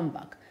 When we come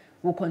back,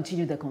 we'll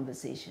continue the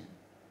conversation.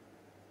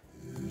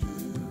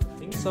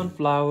 Pink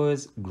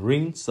sunflowers,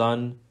 green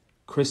sun,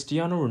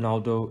 Cristiano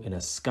Ronaldo in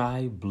a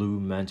sky blue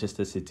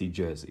Manchester City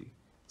jersey.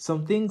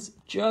 Some things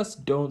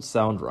just don't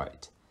sound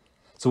right.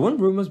 So when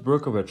rumors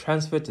broke of a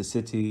transfer to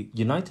City,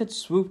 United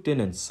swooped in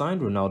and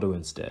signed Ronaldo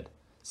instead,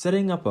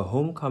 setting up a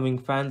homecoming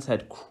fans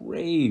had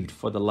craved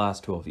for the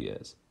last 12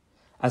 years.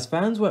 As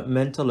fans went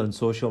mental on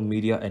social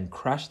media and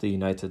crashed the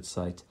United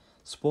site,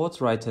 sports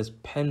writers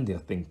penned their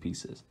think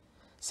pieces.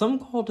 Some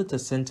called it a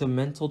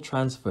sentimental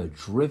transfer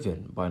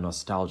driven by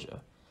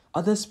nostalgia.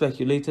 Others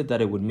speculated that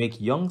it would make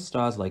young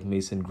stars like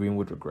Mason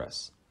Greenwood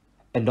regress.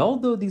 And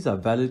although these are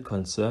valid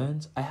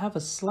concerns, I have a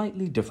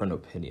slightly different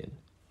opinion.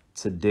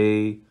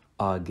 Today,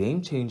 our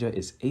game changer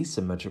is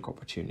asymmetric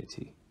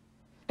opportunity.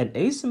 An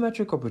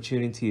asymmetric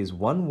opportunity is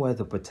one where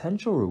the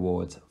potential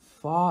rewards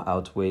far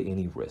outweigh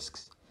any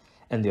risks.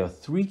 And there are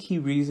 3 key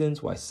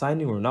reasons why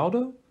signing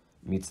Ronaldo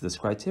meets this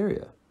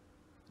criteria.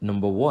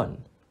 Number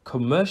 1,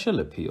 commercial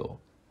appeal.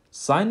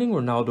 Signing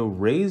Ronaldo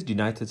raised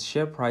United's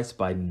share price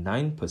by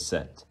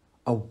 9%,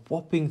 a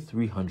whopping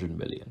 300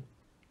 million.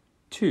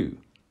 2,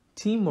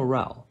 team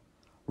morale.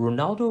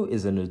 Ronaldo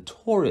is a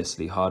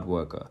notoriously hard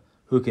worker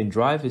who can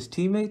drive his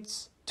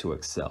teammates to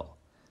excel.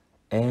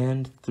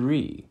 And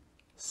 3,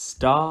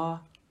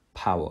 star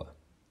power.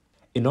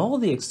 In all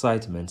the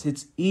excitement,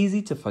 it's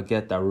easy to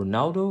forget that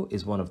Ronaldo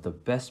is one of the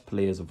best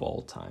players of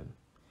all time.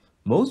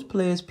 Most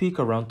players peak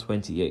around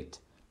 28,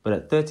 but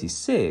at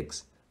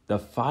 36, the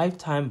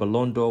 5-time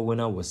Ballon d'Or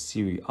winner was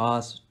Serie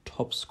A's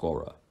top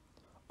scorer.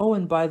 Oh,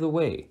 and by the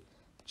way,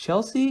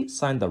 Chelsea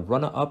signed the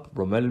runner-up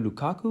Romelu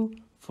Lukaku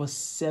for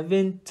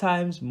 7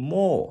 times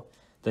more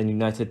than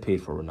United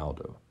paid for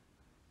Ronaldo.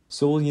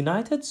 So will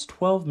United's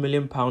 £12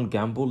 million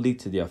gamble lead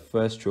to their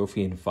first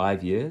trophy in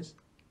 5 years?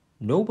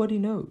 Nobody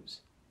knows.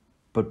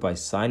 But by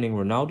signing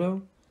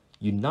Ronaldo,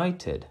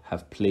 United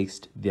have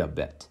placed their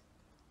bet.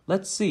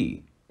 Let's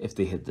see if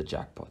they hit the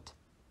jackpot.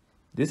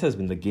 This has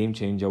been the Game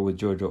Changer with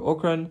Jojo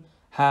Okran.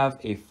 Have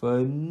a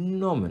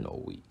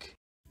phenomenal week.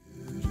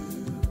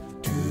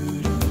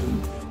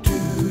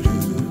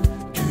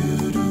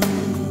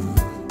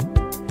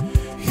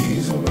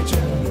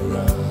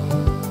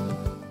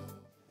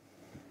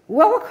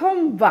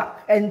 Welcome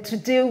back, and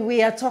today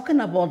we are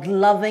talking about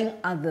loving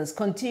others,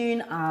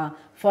 continuing our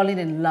Falling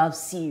in Love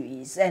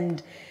series.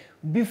 And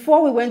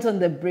before we went on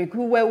the break,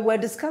 we were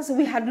discussing,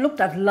 we had looked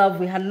at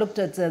love, we had looked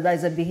at that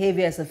as a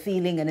behavior, as a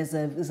feeling, and as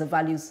a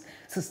values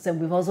system.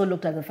 We've also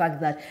looked at the fact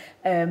that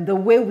the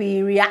way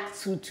we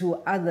react to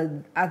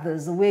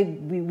others, the way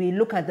we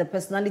look at the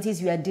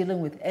personalities we are dealing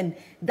with, and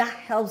that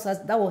helps us,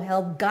 that will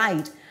help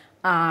guide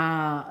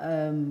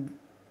the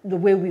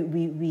way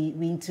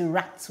we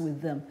interact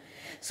with them.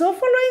 So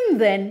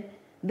following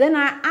then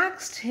I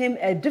asked him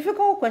a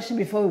difficult question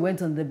before we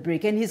went on the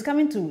break, and he's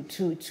coming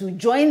to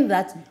join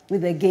that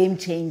with a game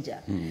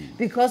changer.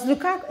 Because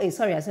Lukaku,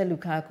 sorry, I said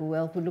Lukaku.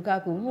 Well,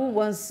 Lukaku, who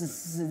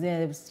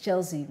wants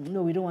Chelsea?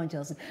 No, we don't want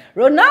Chelsea.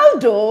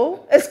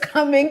 Ronaldo is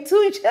coming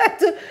to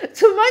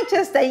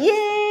Manchester.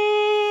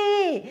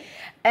 Yay!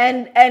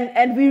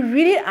 And we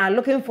really are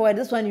looking forward.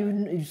 This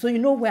one, so you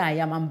know where I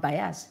am. I'm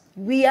biased.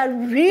 We are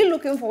really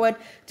looking forward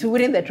to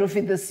winning the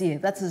trophy this year.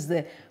 That is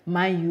the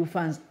Man U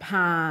fans.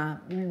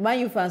 Man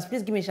U fans,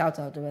 please give me a shout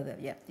out over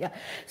there. Yeah.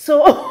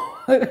 So,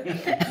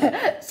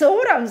 so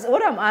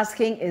what I'm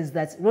asking is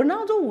that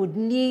Ronaldo would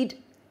need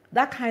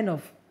that kind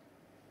of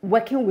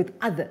working with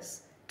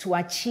others to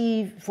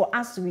achieve, for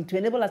us to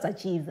enable us to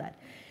achieve that.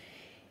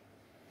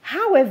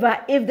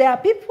 However, if there are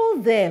people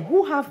there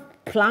who have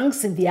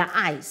planks in their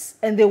eyes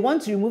and they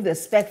want to remove the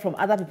speck from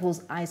other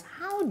people's eyes,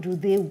 how do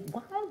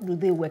do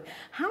they work?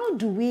 How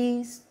do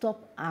we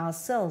stop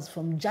ourselves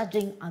from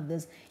judging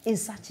others in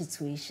such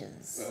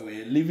situations? Well,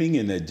 we're living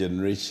in a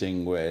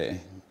generation where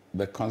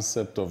the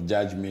concept of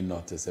judge me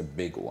not is a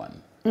big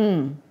one.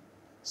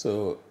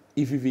 So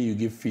if even you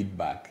give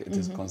feedback, it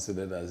is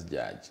considered as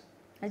judge.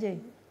 Ajay.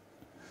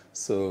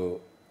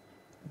 So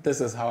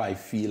this is how I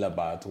feel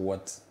about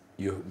what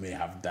you may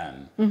have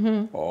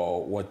done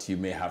or what you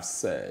may have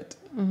said.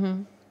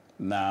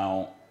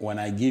 Now, when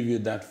I give you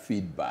that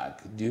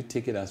feedback, do you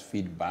take it as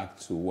feedback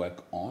to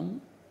work on,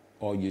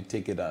 or you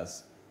take it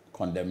as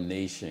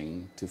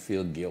condemnation to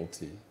feel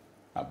guilty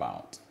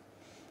about?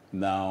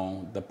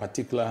 Now, the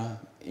particular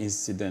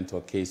incident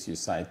or case you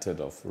cited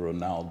of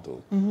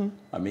Ronaldo,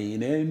 I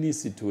mean, in any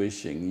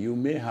situation, you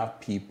may have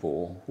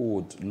people who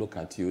would look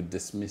at you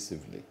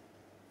dismissively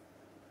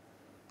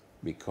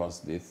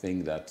because they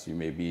think that you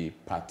may be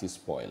party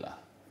spoiler.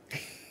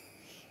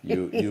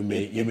 You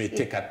may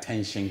take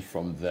attention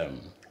from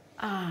them.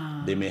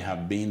 They may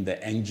have been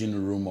the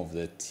engine room of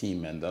the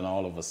team, and then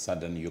all of a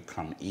sudden you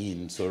come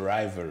in, so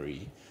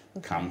rivalry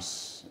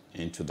comes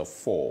into the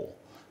fore.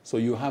 So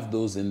you have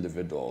those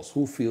individuals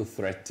who feel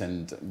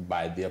threatened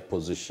by their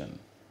position,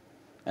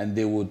 and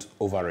they would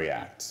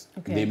overreact.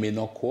 They may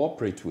not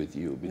cooperate with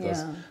you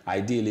because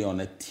ideally on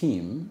a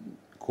team,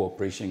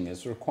 cooperation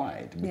is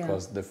required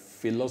because the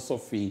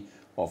philosophy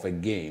of a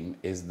game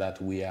is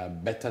that we are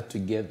better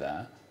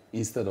together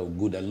instead of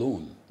good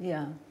alone.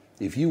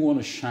 If you want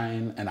to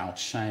shine and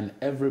outshine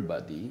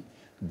everybody,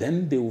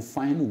 then they will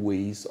find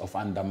ways of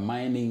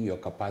undermining your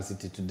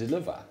capacity to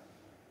deliver.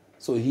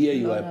 So here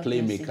you are a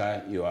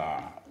playmaker, you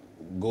are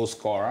goal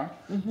scorer.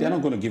 They're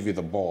not going to give you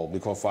the ball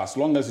because for as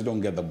long as you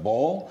don't get the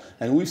ball,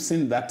 and we've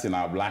seen that in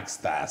our Black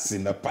Stars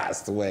in the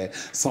past where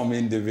some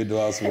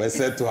individuals were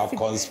said to have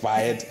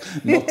conspired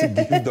not to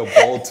give the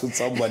ball to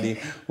somebody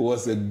who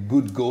was a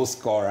good goal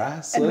scorer.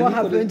 So and what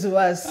happened to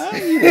us?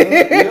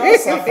 We all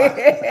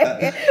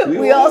suffer.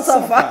 we all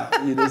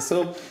suffer.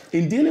 So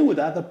in dealing with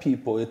other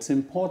people, it's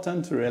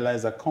important to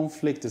realize that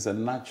conflict is a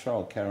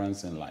natural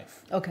occurrence in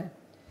life.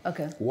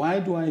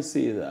 Why do I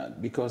say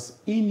that? Because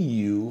in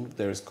you,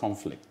 there is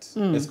conflict.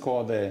 It's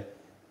called the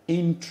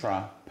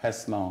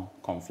intrapersonal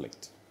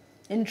conflict.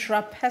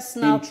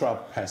 Intrapersonal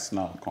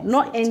conflict.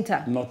 Not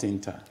inter. Not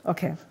inter.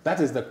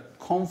 That is the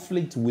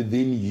conflict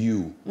within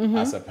you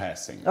as a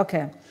person.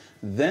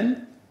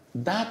 Then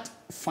that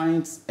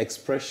finds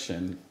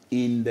expression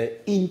in the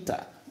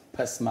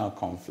interpersonal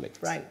conflict.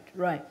 Right.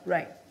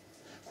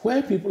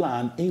 Where people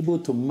are unable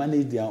to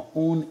manage their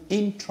own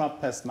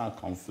intrapersonal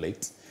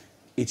conflict,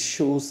 it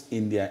shows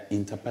in their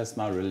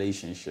interpersonal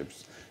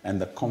relationships and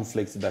the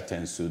conflicts that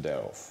ensue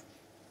thereof.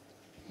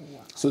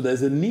 So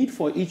there's a need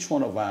for each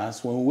one of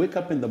us when we wake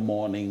up in the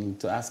morning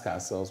to ask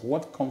ourselves,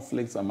 what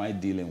conflicts am I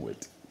dealing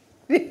with?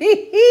 You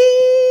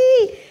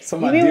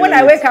mean when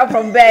I wake up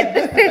from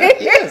bed?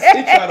 Yes,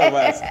 each one of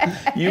us.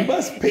 You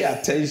must pay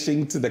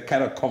attention to the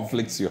kind of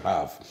conflicts you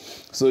have.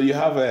 So you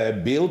have a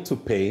bill to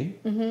pay,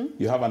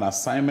 you have an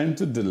assignment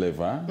to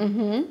deliver,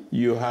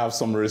 you have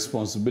some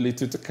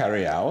responsibility to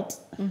carry out,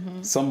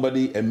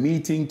 a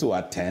meeting to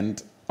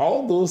attend.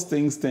 All those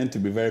things tend to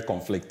be very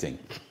conflicting.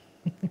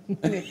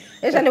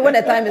 Especially when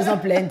the time is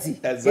not plenty.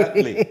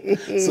 Exactly.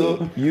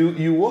 So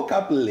you woke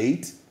up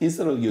late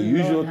instead of your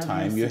usual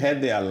time. You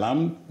had the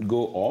alarm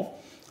go off,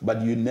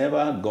 but you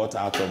never got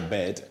out of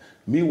bed.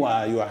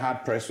 Meanwhile, you are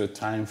hard pressed with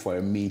time for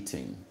a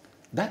meeting.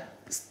 The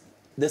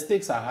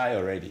stakes are high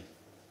already.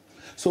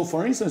 So,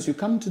 for instance, you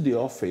come to the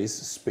office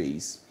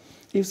space.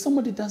 If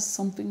somebody does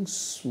something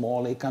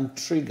small, it can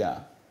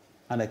trigger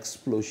an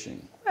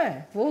explosion.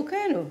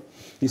 Volcano.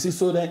 You see,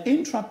 so the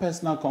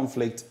intrapersonal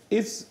conflict,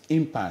 its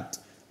impact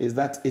is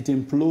that it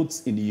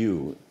implodes in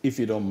you if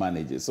you don't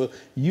manage it. So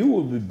you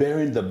will be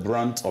bearing the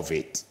brunt of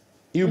it.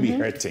 You'll be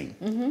hurting.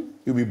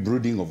 You'll be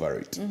brooding over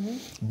it.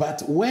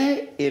 But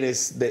where it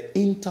is the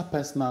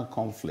interpersonal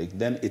conflict,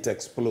 then it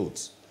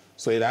explodes.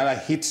 So it either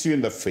hits you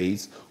in the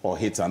face or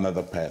hits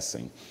another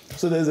person.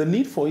 So there's a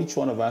need for each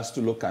one of us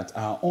to look at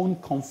our own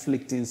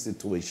conflicting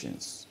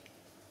situations.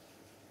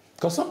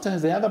 Because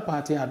sometimes the other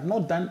party had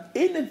not done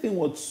anything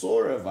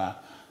whatsoever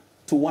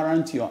to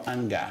warrant your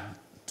anger,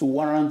 to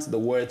warrant the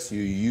words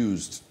you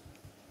used.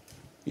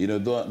 You know,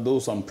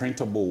 those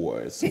unprintable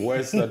words,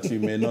 words that you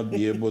may not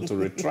be able to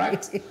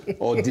retract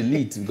or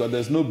delete, because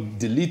there's no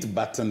delete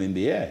button in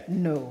the air.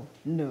 No.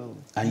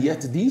 And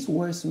yet these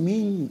words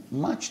mean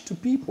much to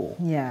people.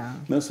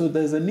 So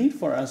there's a need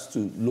for us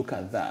to look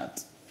at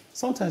that.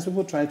 Sometimes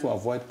people try to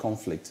avoid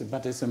conflict,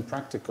 but it's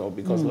impractical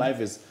because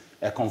life is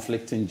a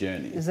conflicting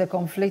journey. It's a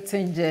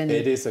conflicting journey.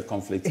 It is a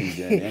conflicting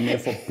journey. I mean,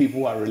 for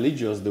people who are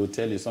religious, they will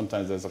tell you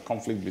sometimes there's a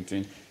conflict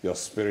between your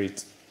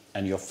spirit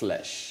and your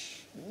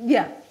flesh.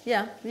 Yeah.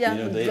 You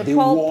know, they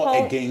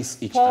war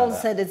against each other. Paul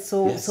said it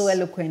so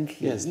eloquently.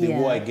 Yes, they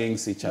war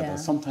against each other.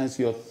 Sometimes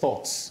your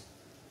thoughts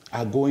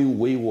are going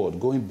wayward,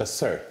 going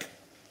berserk.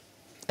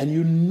 And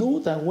you know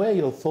that where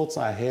your thoughts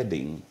are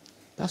heading,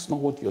 that's not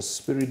what your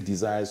spirit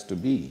desires to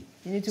be.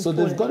 You need to So pull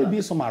there's it got to up.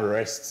 be some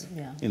arrest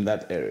in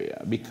that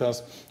area,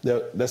 because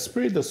the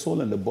spirit, the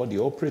soul, and the body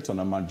operate on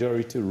a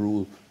majority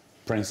rule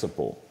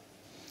principle.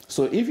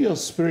 So if your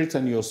spirit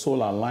and your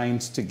soul are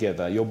aligned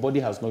together, your body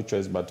has no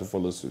choice but to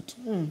follow suit.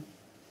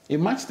 It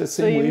much the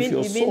same way if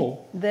your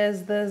soul.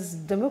 There's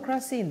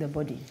democracy in the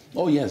body.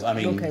 Oh yes, I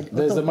mean, Okay.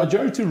 there's a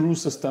majority rule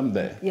system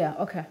there. Yeah,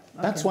 okay.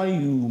 That's why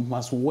you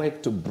must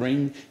work to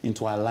bring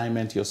into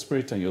alignment your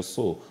spirit and your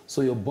soul,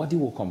 so your body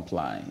will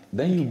comply.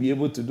 Then you'll be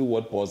able to do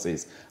what Paul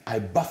says, I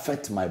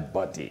buffet my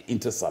body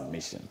into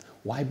submission.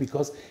 Why?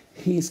 Because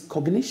his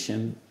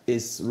cognition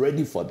is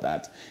ready for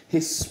that.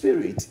 His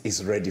spirit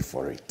is ready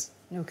for it.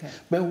 Okay.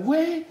 But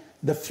where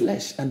the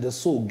flesh and the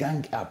soul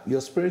gang up,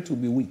 your spirit will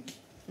be weak.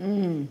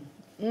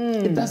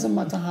 It doesn't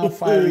matter how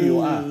fiery you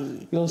are,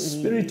 your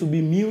spirit will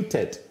be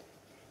muted.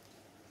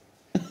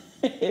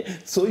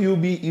 So you'll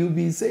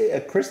be say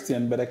a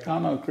Christian, but a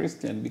carnal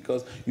Christian,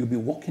 because you'll be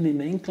walking in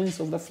the inklings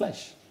of the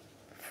flesh.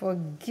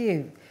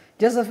 Forgive.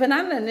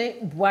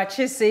 Kevin-Annan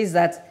watches says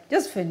that,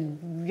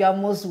 Josephine, you are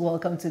most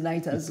welcome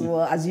tonight as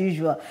well, as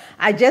usual.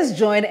 I just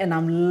joined and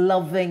I'm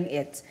loving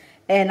it.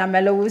 And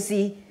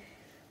Amelowusi,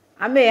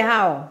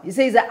 how? He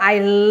says that I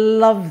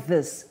love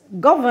this.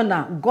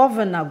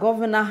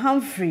 Governor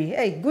Humphrey,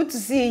 hey, good to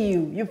see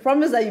you. You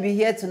promised that you'll be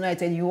here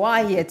tonight, and you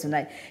are here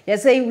tonight. You're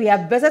saying we are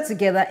better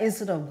together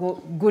instead of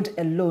good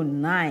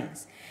alone.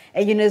 Nice.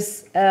 And you know,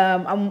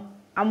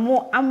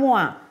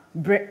 Amwa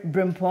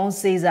Brimpon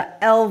says that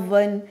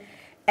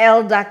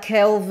Elder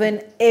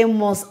Kelvin,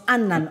 Amos,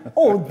 Annan.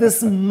 Oh,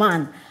 this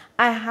man.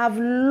 I have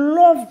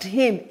loved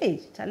him.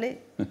 Hey, Charlie,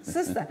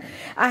 sister,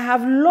 I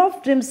have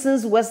loved him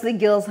since Wesley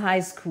Girls High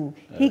School.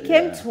 He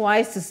came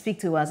twice to speak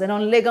to us, and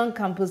on Legon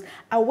campus,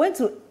 I went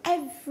to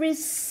every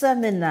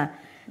seminar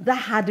that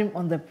had him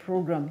on the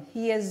program.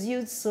 He has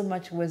used so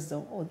much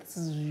wisdom. Oh, this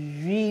is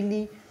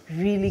really,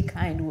 really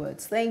kind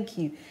words. Thank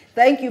you.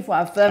 Thank you for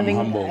affirming,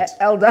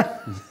 Elder.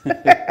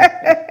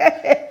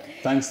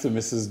 Thanks to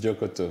Mrs.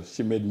 Jokoto.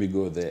 She made me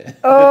go there.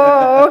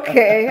 Oh,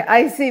 okay.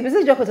 I see.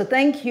 Mrs. Jokoto,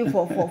 thank you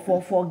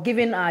for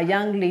giving our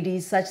young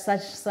ladies such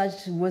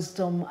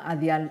wisdom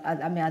at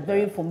a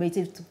very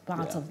informative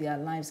part of their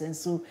lives. And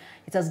so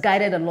it has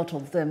guided a lot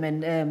of them.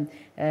 And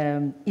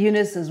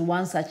Eunice is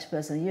one such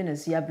person.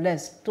 Eunice, you are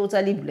blessed,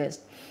 totally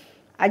blessed.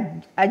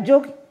 I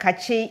joke,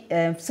 Kachi,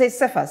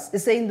 Cephas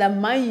is saying that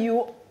mind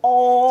you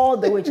all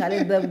the way,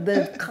 Charlie.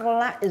 The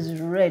color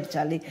is red,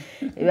 Charlie.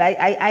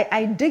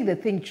 I dig the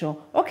thing,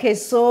 Cho. Okay,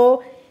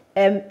 so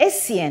Nib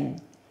Essien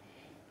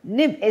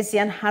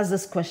has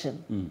this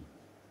question.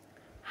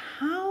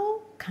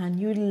 How can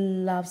you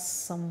love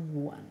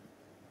someone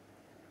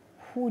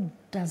who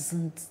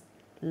doesn't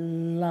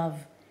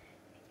love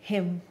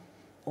him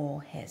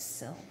or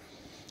herself?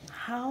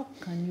 How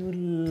can you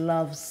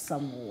love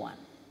someone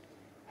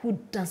who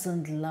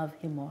doesn't love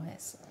him or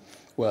herself?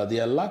 Well,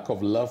 their lack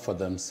of love for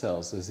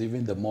themselves is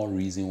even the more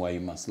reason why you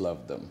must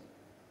love them.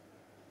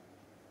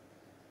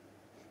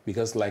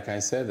 Because like I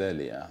said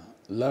earlier,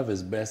 love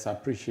is best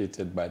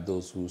appreciated by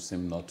those who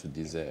seem not to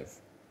deserve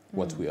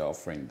what we are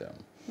offering them.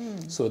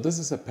 So this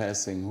is a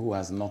person who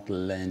has not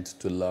learned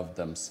to love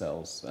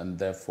themselves, and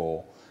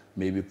therefore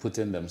maybe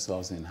putting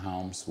themselves in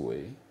harm's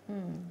way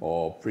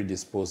or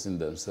predisposing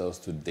themselves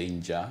to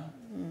danger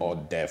or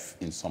death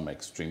in some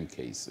extreme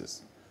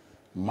cases.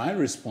 My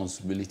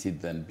responsibility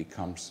then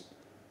becomes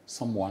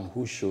someone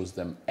who shows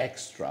them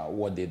extra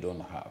what they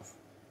don't have.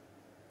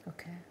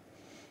 Okay.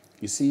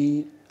 You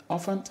see,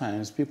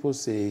 oftentimes people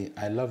say,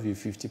 I love you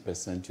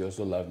 50%, you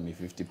also love me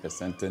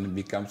 50%, and it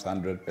becomes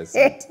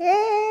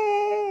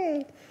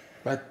 100%.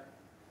 But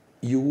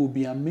you will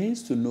be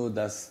amazed to know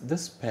that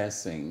this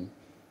person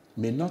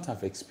may not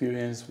have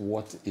experienced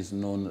what is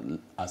known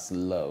as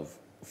love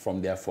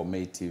from their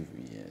formative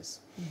years.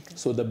 Okay.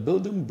 So the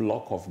building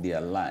block of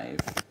their life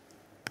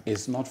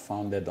is not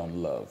founded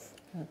on love.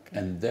 Okay.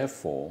 And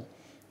therefore,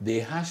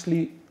 they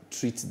harshly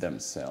treat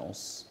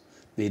themselves,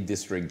 they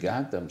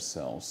disregard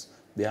themselves,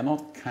 they are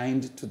not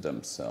kind to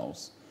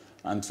themselves.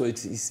 And so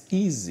it is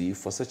easy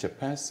for such a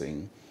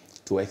person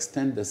to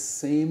extend the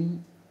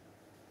same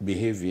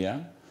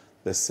behavior,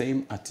 the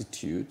same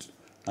attitude,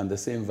 and the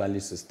same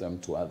value system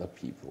to other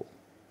people.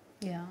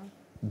 Yeah.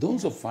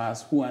 Those of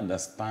us who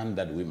understand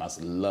that we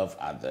must love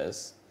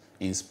others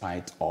in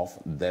spite of,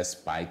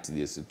 despite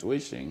their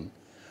situation,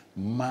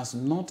 must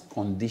not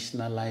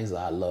conditionalize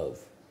our love.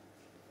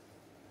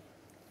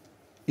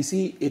 You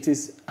see, it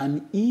is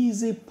an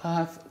easy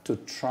path to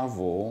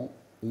travel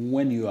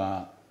when you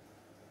are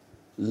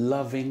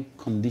loving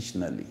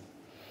conditionally.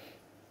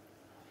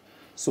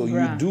 So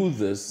you do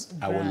this,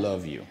 I will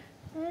love you.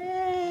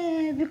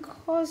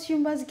 Because you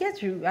must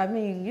get you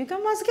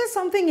must get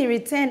something in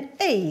return.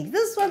 Hey,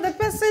 this one, the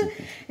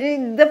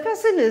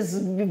person is,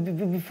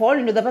 before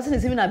you know, the person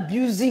is even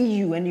abusing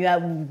you, and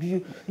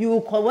you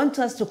want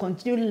us to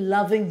continue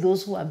loving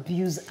those who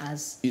abuse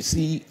us. You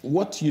see,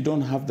 what you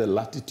don't have the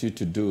latitude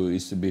to do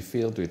is to be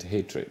filled with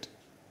hatred.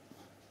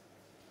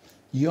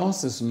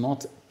 Yours is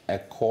not a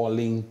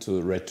calling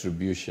to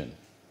retribution.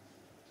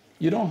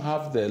 You don't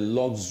have the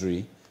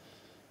luxury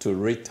to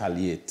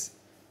retaliate.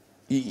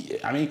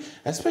 I mean,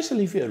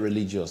 especially if you're a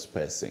religious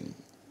person,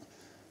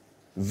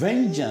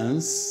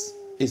 vengeance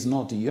is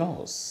not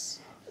yours.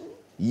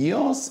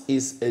 Yours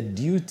is a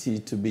duty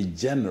to be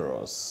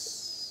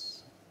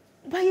generous.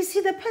 But you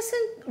see, the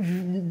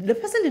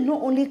person did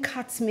not only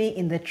cut me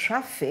in the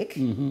traffic,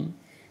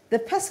 the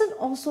person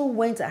also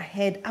went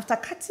ahead after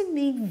cutting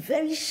me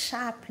very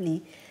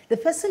sharply. The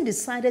person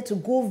decided to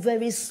go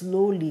very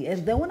slowly,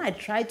 and then when I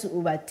tried to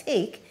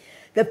overtake,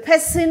 the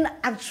person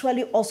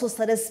actually also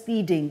started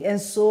speeding, and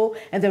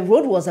the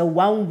road was a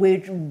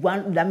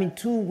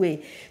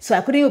two-way. So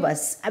I couldn't over.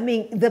 I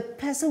mean, the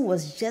person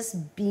was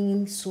just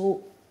being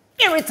so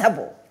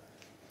irritable.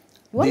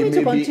 You want me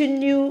to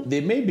continue?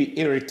 They may be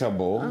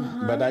irritable,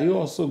 but are you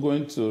also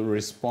going to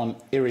respond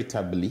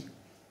irritably?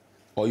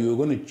 Or you're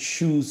going to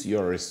choose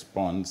your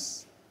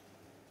response?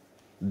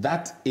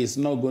 That is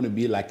not going to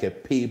be like a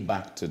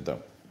payback to them.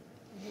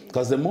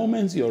 Because the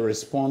moment your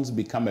response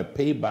becomes a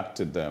payback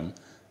to them,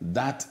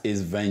 that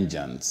is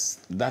vengeance.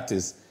 That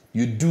is,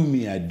 you do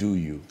me, I do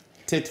you.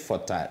 Tit for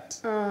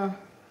tat.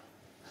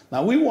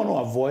 Now, we want to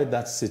avoid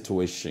that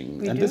situation.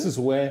 This is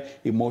where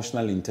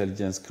emotional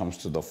intelligence comes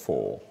to the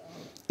fore.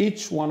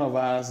 Each one of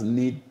us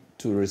need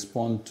to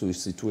respond to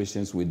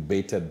situations with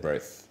bated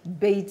breath.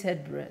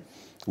 Bated breath.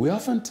 We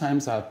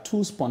oftentimes are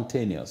too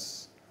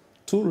spontaneous,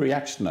 too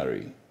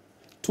reactionary,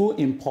 too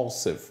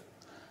impulsive.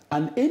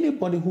 And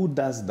anybody who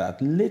does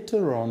that,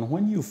 later on,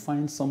 when you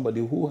find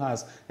somebody who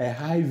has a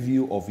high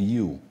view of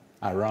you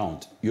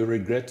around, you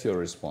regret your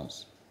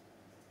response.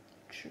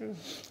 True.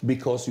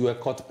 Because you were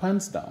caught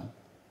pants down,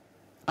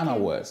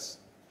 unawares.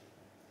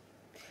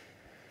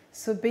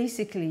 So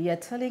basically, you're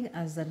telling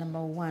us that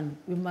number one,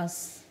 we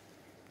must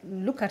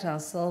look at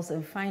ourselves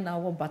and find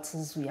out what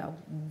battles we are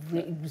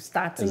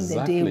starting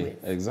the day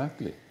with.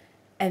 Exactly.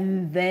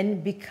 And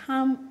then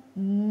become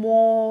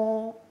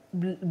more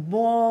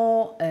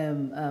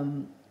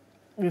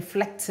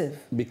reflective.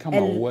 Become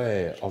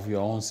aware of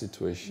your own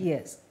situation.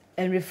 Yes,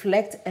 and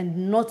reflect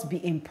and not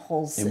be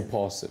impulsive.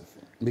 Impulsive.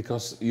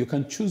 Because you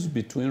can choose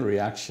between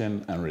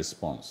reaction and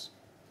response.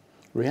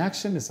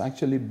 Reaction is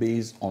actually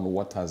based on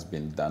what has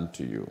been done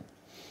to you.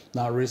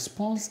 Now,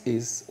 response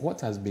is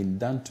what has been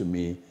done to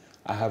me.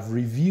 I have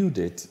reviewed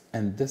it,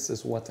 and this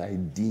is what I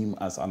deem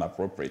as an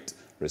appropriate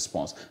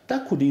response.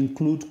 That could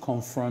include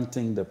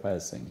confronting the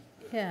person.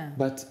 Yeah.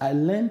 But I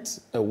learned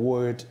a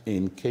word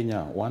in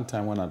Kenya one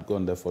time when I'd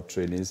gone there for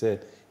training. It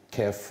said,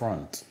 care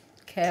front.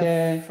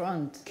 Care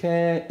front.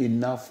 Care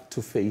enough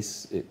to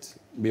face it.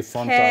 Be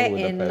frontal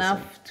with the person. Care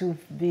enough to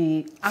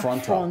be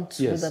upfront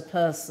with the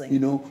person. You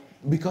know,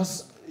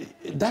 because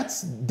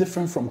that's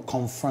different from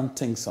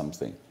confronting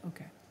something.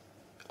 Okay.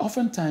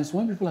 Oftentimes,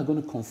 when people are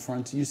going to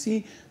confront, you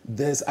see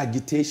there's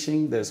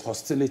agitation, there's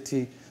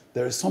hostility,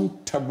 there is some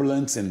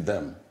turbulence in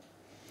them.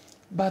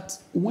 But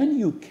when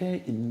you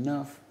care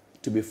enough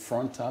to be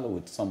frontal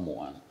with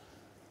someone,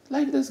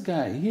 like this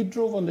guy, he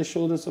drove on the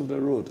shoulders of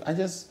the road. I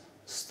just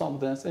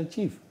stopped there and said,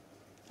 Chief,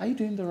 are you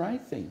doing the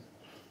right thing?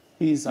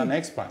 He's an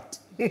expert.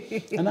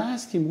 And I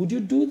asked him, would you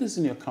do this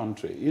in your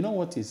country? You know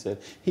what he said?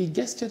 He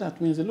gestured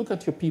at me and said, look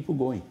at your people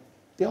going.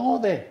 They're all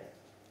there.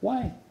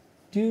 Why?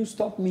 Do you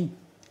stop me?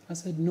 I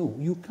said, no,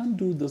 you can't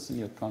do this in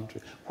your country.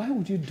 Why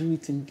would you do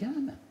it in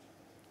Ghana?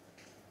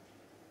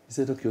 He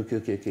said,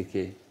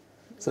 okay.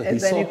 So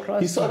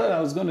he saw that I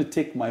was going to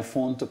take my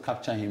phone to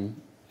capture him,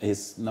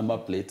 his number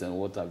plate and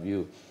what have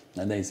you.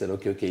 And then he said,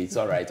 okay, it's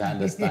all right, I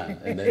understand.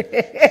 And then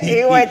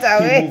he went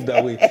away. He moved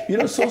away. You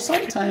know, so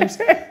sometimes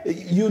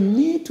you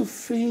need to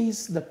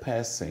face the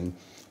person,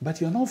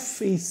 but you're not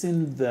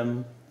facing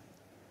them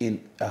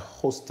in a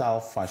hostile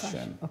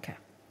fashion. Okay,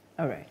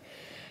 all right.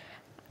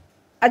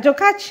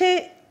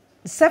 Ajokache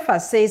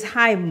Sefa says,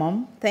 hi,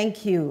 Mom,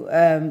 thank you,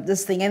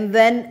 this thing. And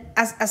then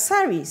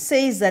Asari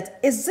says that,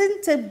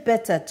 isn't it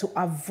better to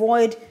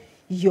avoid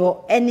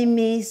your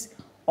enemies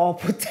or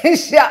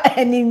potential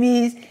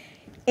enemies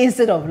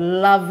instead of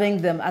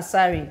loving them?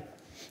 Asari.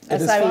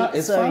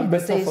 It's far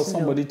better for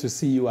somebody to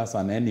see you as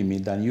an enemy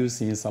than you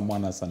seeing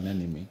someone as an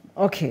enemy.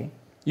 Okay.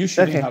 You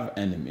shouldn't have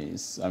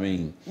enemies. I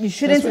mean, you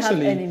shouldn't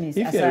have enemies.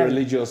 If you're a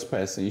religious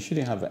person, you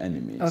shouldn't have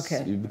enemies.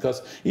 Okay.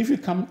 Because if you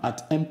come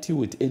at empty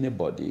with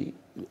anybody,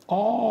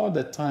 all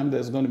the time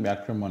there's going to be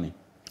acrimony.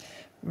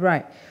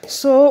 Right.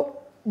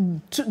 So,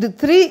 the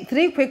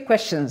three quick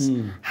questions.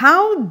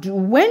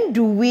 When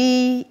do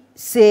we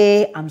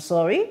say I'm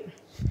sorry?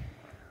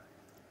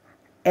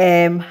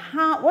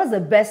 What's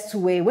the best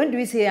way? When do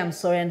we say I'm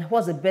sorry, and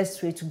what's the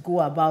best way to go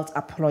about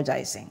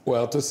apologizing?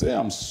 Well, to say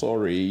I'm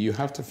sorry, you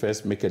have to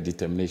first make a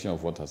determination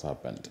of what has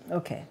happened.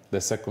 Okay. The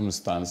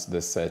circumstance,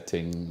 the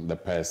setting, the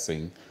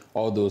person,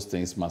 all those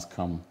things must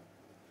come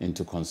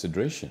into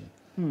consideration.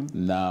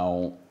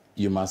 Now,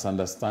 you must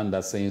understand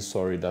that saying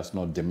sorry does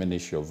not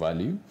diminish your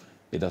value.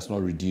 It does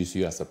not reduce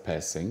you as a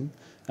person.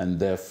 And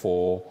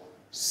therefore,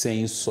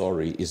 saying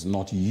sorry is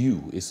not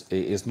you.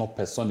 It's not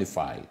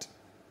personified.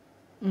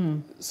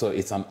 So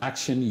it's an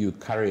action you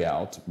carry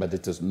out, but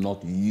it is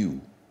not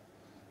you.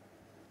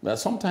 But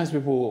sometimes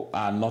people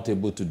are not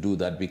able to do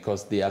that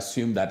because they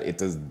assume that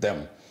it is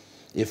them.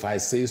 If I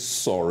say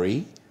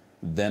sorry,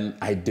 then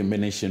I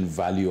diminish in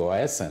value or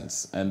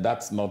essence. And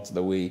that's not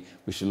the way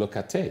we should look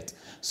at it.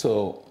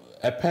 So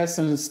a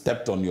person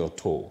stepped on your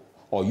toe,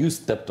 or you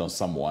stepped on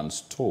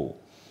someone's toe.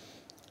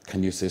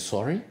 Can you say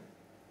sorry?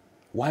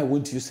 Why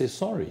wouldn't you say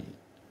sorry?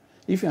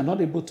 If you're not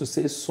able to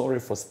say sorry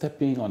for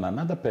stepping on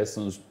another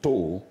person's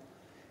toe,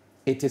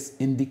 it is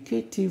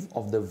indicative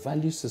of the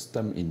value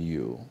system in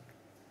you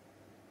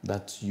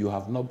that you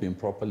have not been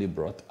properly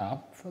brought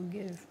up.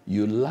 Forgive.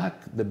 You lack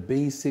the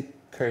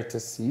basic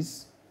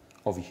courtesies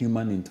of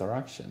human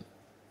interaction.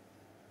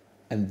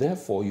 And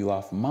therefore, you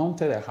have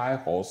mounted a high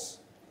horse,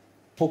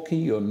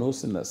 poking your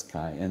nose in the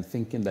sky and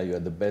thinking that you are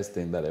the best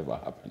thing that ever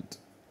happened.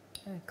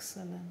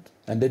 Excellent.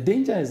 And the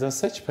danger is that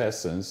such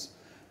persons,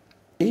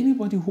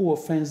 anybody who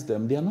offends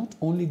them, they are not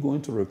only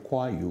going to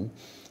require you,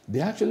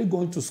 they're actually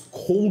going to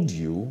scold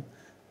you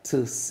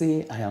to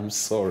say, I am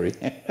sorry.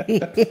 That's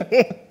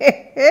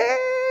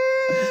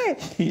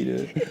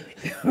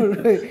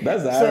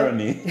the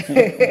irony.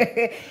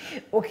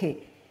 Okay.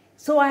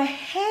 So I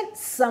heard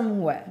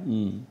somewhere,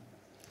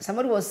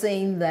 somebody was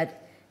saying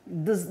that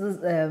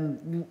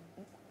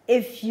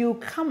if you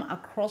come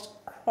across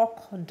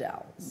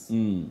crocodiles,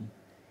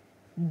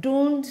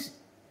 don't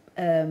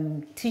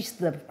teach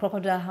the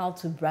crocodile how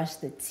to brush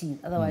the teeth.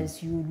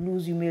 Otherwise,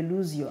 you may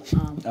lose your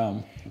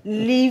arm.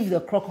 Leave the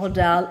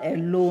crocodile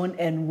alone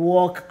and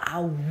walk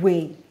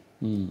away.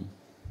 In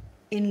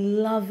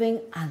loving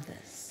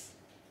others,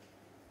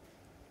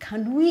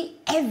 can we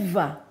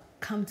ever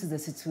come to the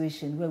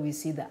situation where we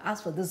see that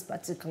as for this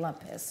particular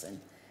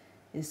person,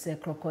 it's a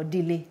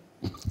crocodile,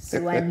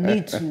 so I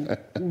need to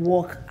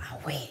walk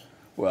away?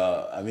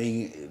 Well, I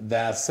mean,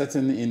 there are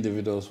certain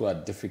individuals who are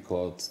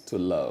difficult to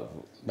love,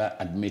 but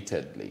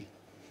admittedly,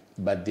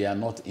 but they are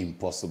not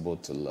impossible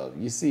to love.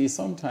 You see,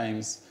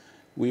 sometimes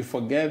we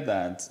forget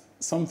that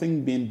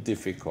something being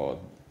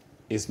difficult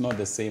is not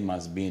the same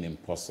as being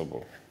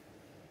impossible.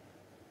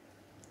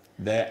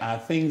 There are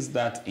things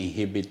that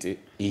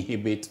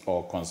inhibit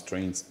or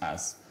constrains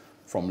us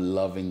from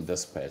loving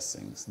these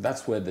persons.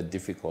 That's where the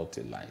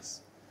difficulty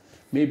lies.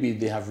 Maybe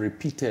they have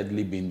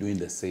repeatedly been doing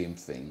the same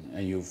thing,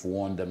 and you've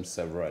warned them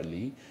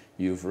severally.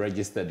 You've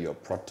registered your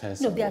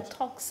protest. No, they are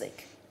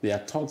toxic. They are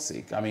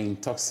toxic. I mean,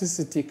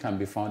 toxicity can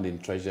be found in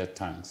treasure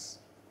tanks.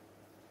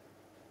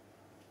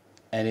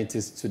 And it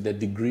is to the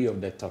degree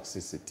of the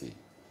toxicity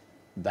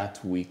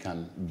that we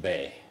can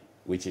bear,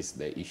 which is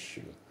the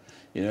issue.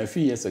 You know, a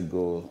few years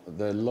ago,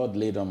 the Lord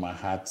laid on my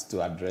heart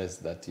to address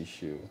that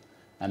issue.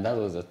 And that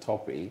was a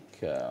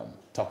topic,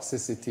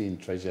 toxicity in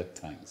treasure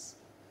tanks.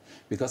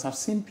 Because I've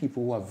seen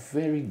people who are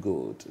very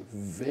good,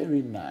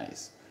 very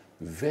nice,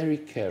 very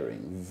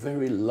caring,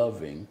 very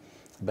loving,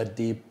 but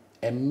they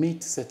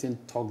emit certain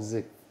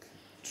toxic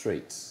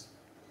traits.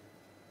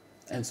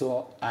 And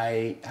so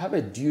I have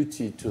a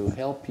duty to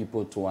help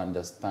people to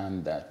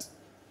understand that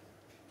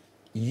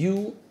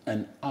you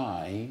and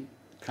I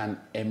can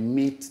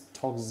emit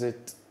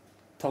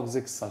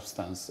toxic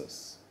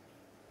substances.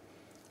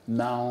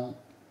 Now,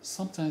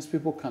 sometimes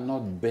people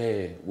cannot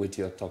bear with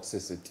your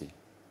toxicity.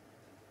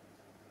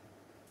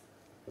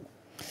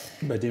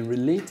 But in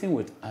relating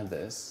with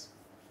others,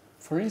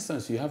 for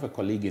instance, you have a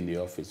colleague in the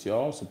office, you're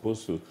all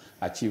supposed to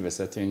achieve a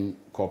certain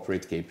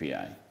corporate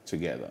KPI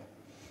together,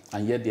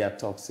 and yet they are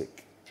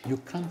toxic. You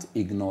can't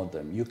ignore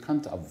them, you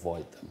can't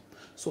avoid them.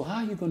 So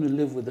how are you going to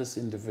live with this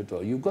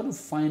individual? You've got to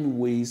find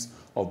ways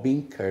of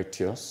being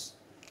courteous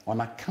on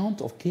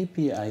account of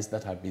KPIs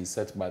that have been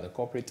set by the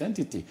corporate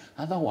entity.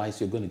 Otherwise,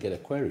 you're going to get a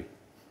query.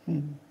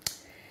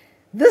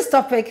 This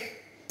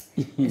topic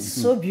is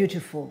so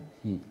beautiful.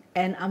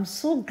 And I'm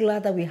so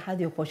glad that we had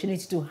the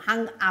opportunity to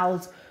hang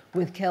out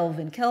with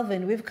Kelvin.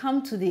 Kelvin, we've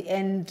come to the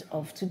end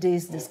of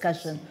today's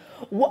discussion.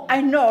 Well, I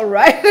know,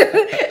 right?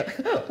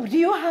 Do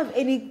you have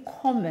any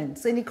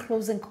comments, any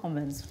closing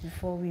comments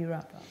before we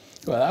wrap up?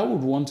 Well, I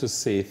would want to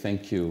say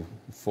thank you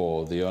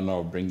for the honor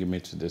of bringing me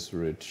to this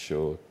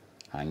roadshow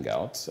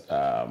hangout.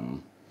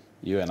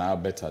 You and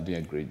Albert are doing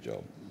a great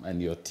job,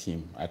 and your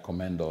team. I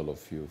commend all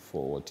of you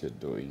for what you're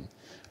doing.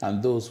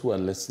 And those who are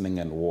listening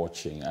and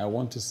watching, I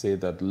want to say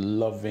that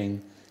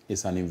loving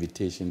is an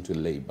invitation to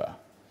labor.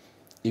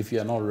 If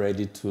you're not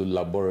ready to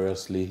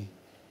laboriously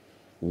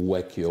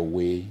work your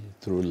way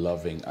through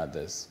loving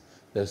others,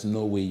 there's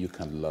no way you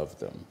can love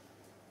them.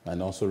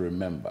 And also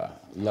remember,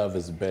 love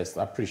is best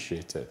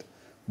appreciated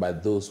by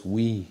those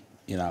we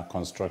in our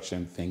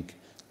construction think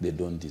they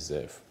don't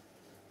deserve.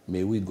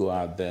 May we go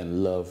out there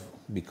and love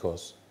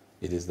because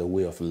it is the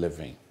way of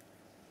living.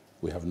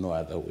 We have no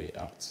other way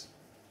out.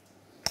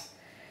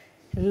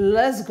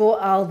 Let's go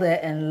out there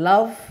and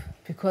love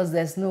because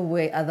there's no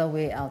other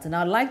way out. And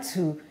I'd like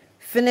to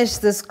finish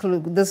this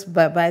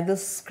by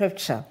this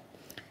scripture.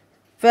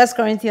 1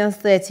 Corinthians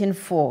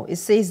 13:4. It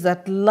says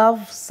that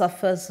love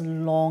suffers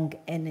long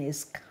and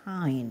is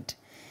kind.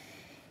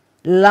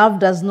 Love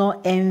does not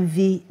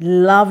envy.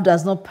 Love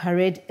does not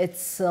parade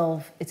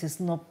itself. It is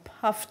not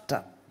puffed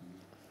up.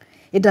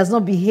 It does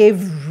not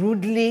behave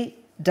rudely,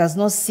 does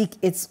not seek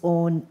its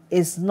own,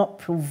 is not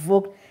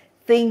provoked,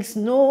 thinks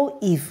no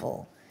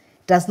evil,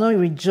 does not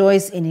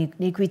rejoice in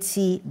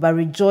iniquity, but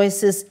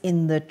rejoices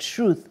in the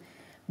truth,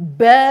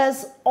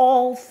 bears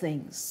all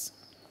things,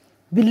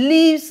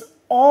 believes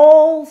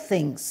all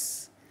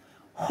things,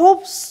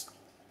 hopes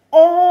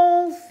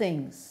all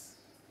things,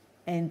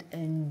 and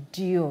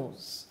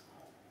endures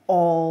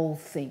all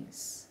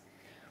things.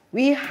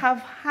 We have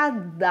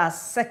had that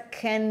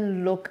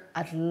second look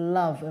at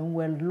love, and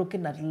we're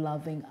looking at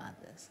loving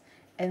others.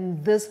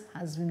 And this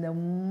has been the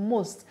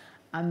most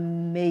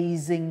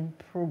amazing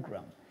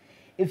program.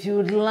 If you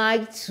would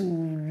like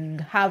to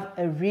have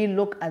a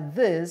relook at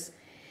this,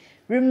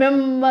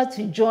 remember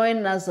to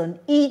join us on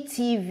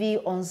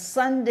ETV on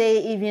Sunday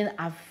evening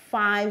at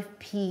 5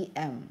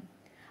 p.m.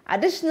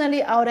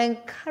 Additionally, I would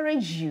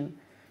encourage you,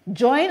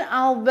 join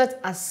Albert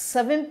at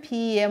 7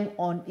 p.m.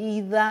 on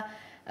either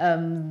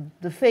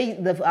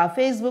our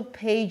Facebook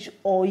page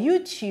or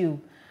YouTube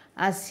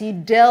as he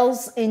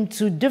delves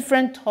into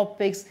different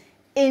topics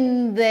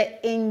in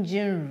the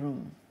engine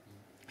room.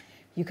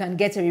 You can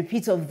get a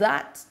repeat of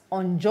that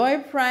on Joy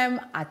Prime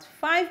at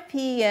 5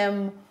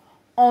 p.m.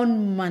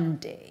 on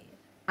Monday.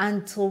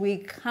 Until we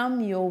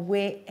come your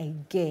way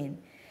again,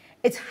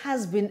 it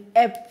has been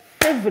a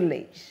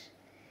privilege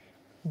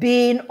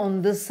being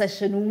on this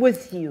session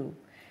with you,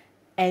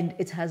 and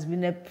it has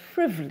been a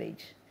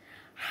privilege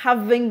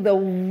having the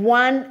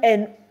one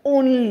and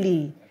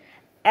only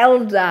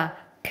Elder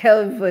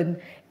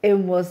Kelvin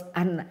Amos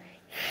and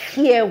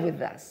here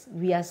with us.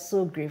 We are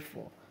so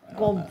grateful.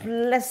 God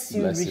bless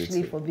you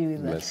richly for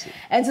being with us.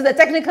 And to the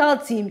technical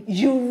team,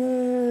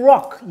 you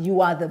rock.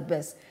 You are the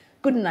best.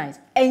 Good night.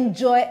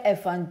 Enjoy a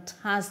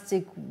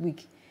fantastic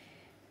week,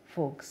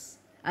 folks.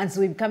 And so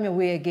we come your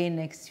way again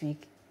next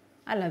week.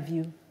 I love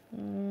you.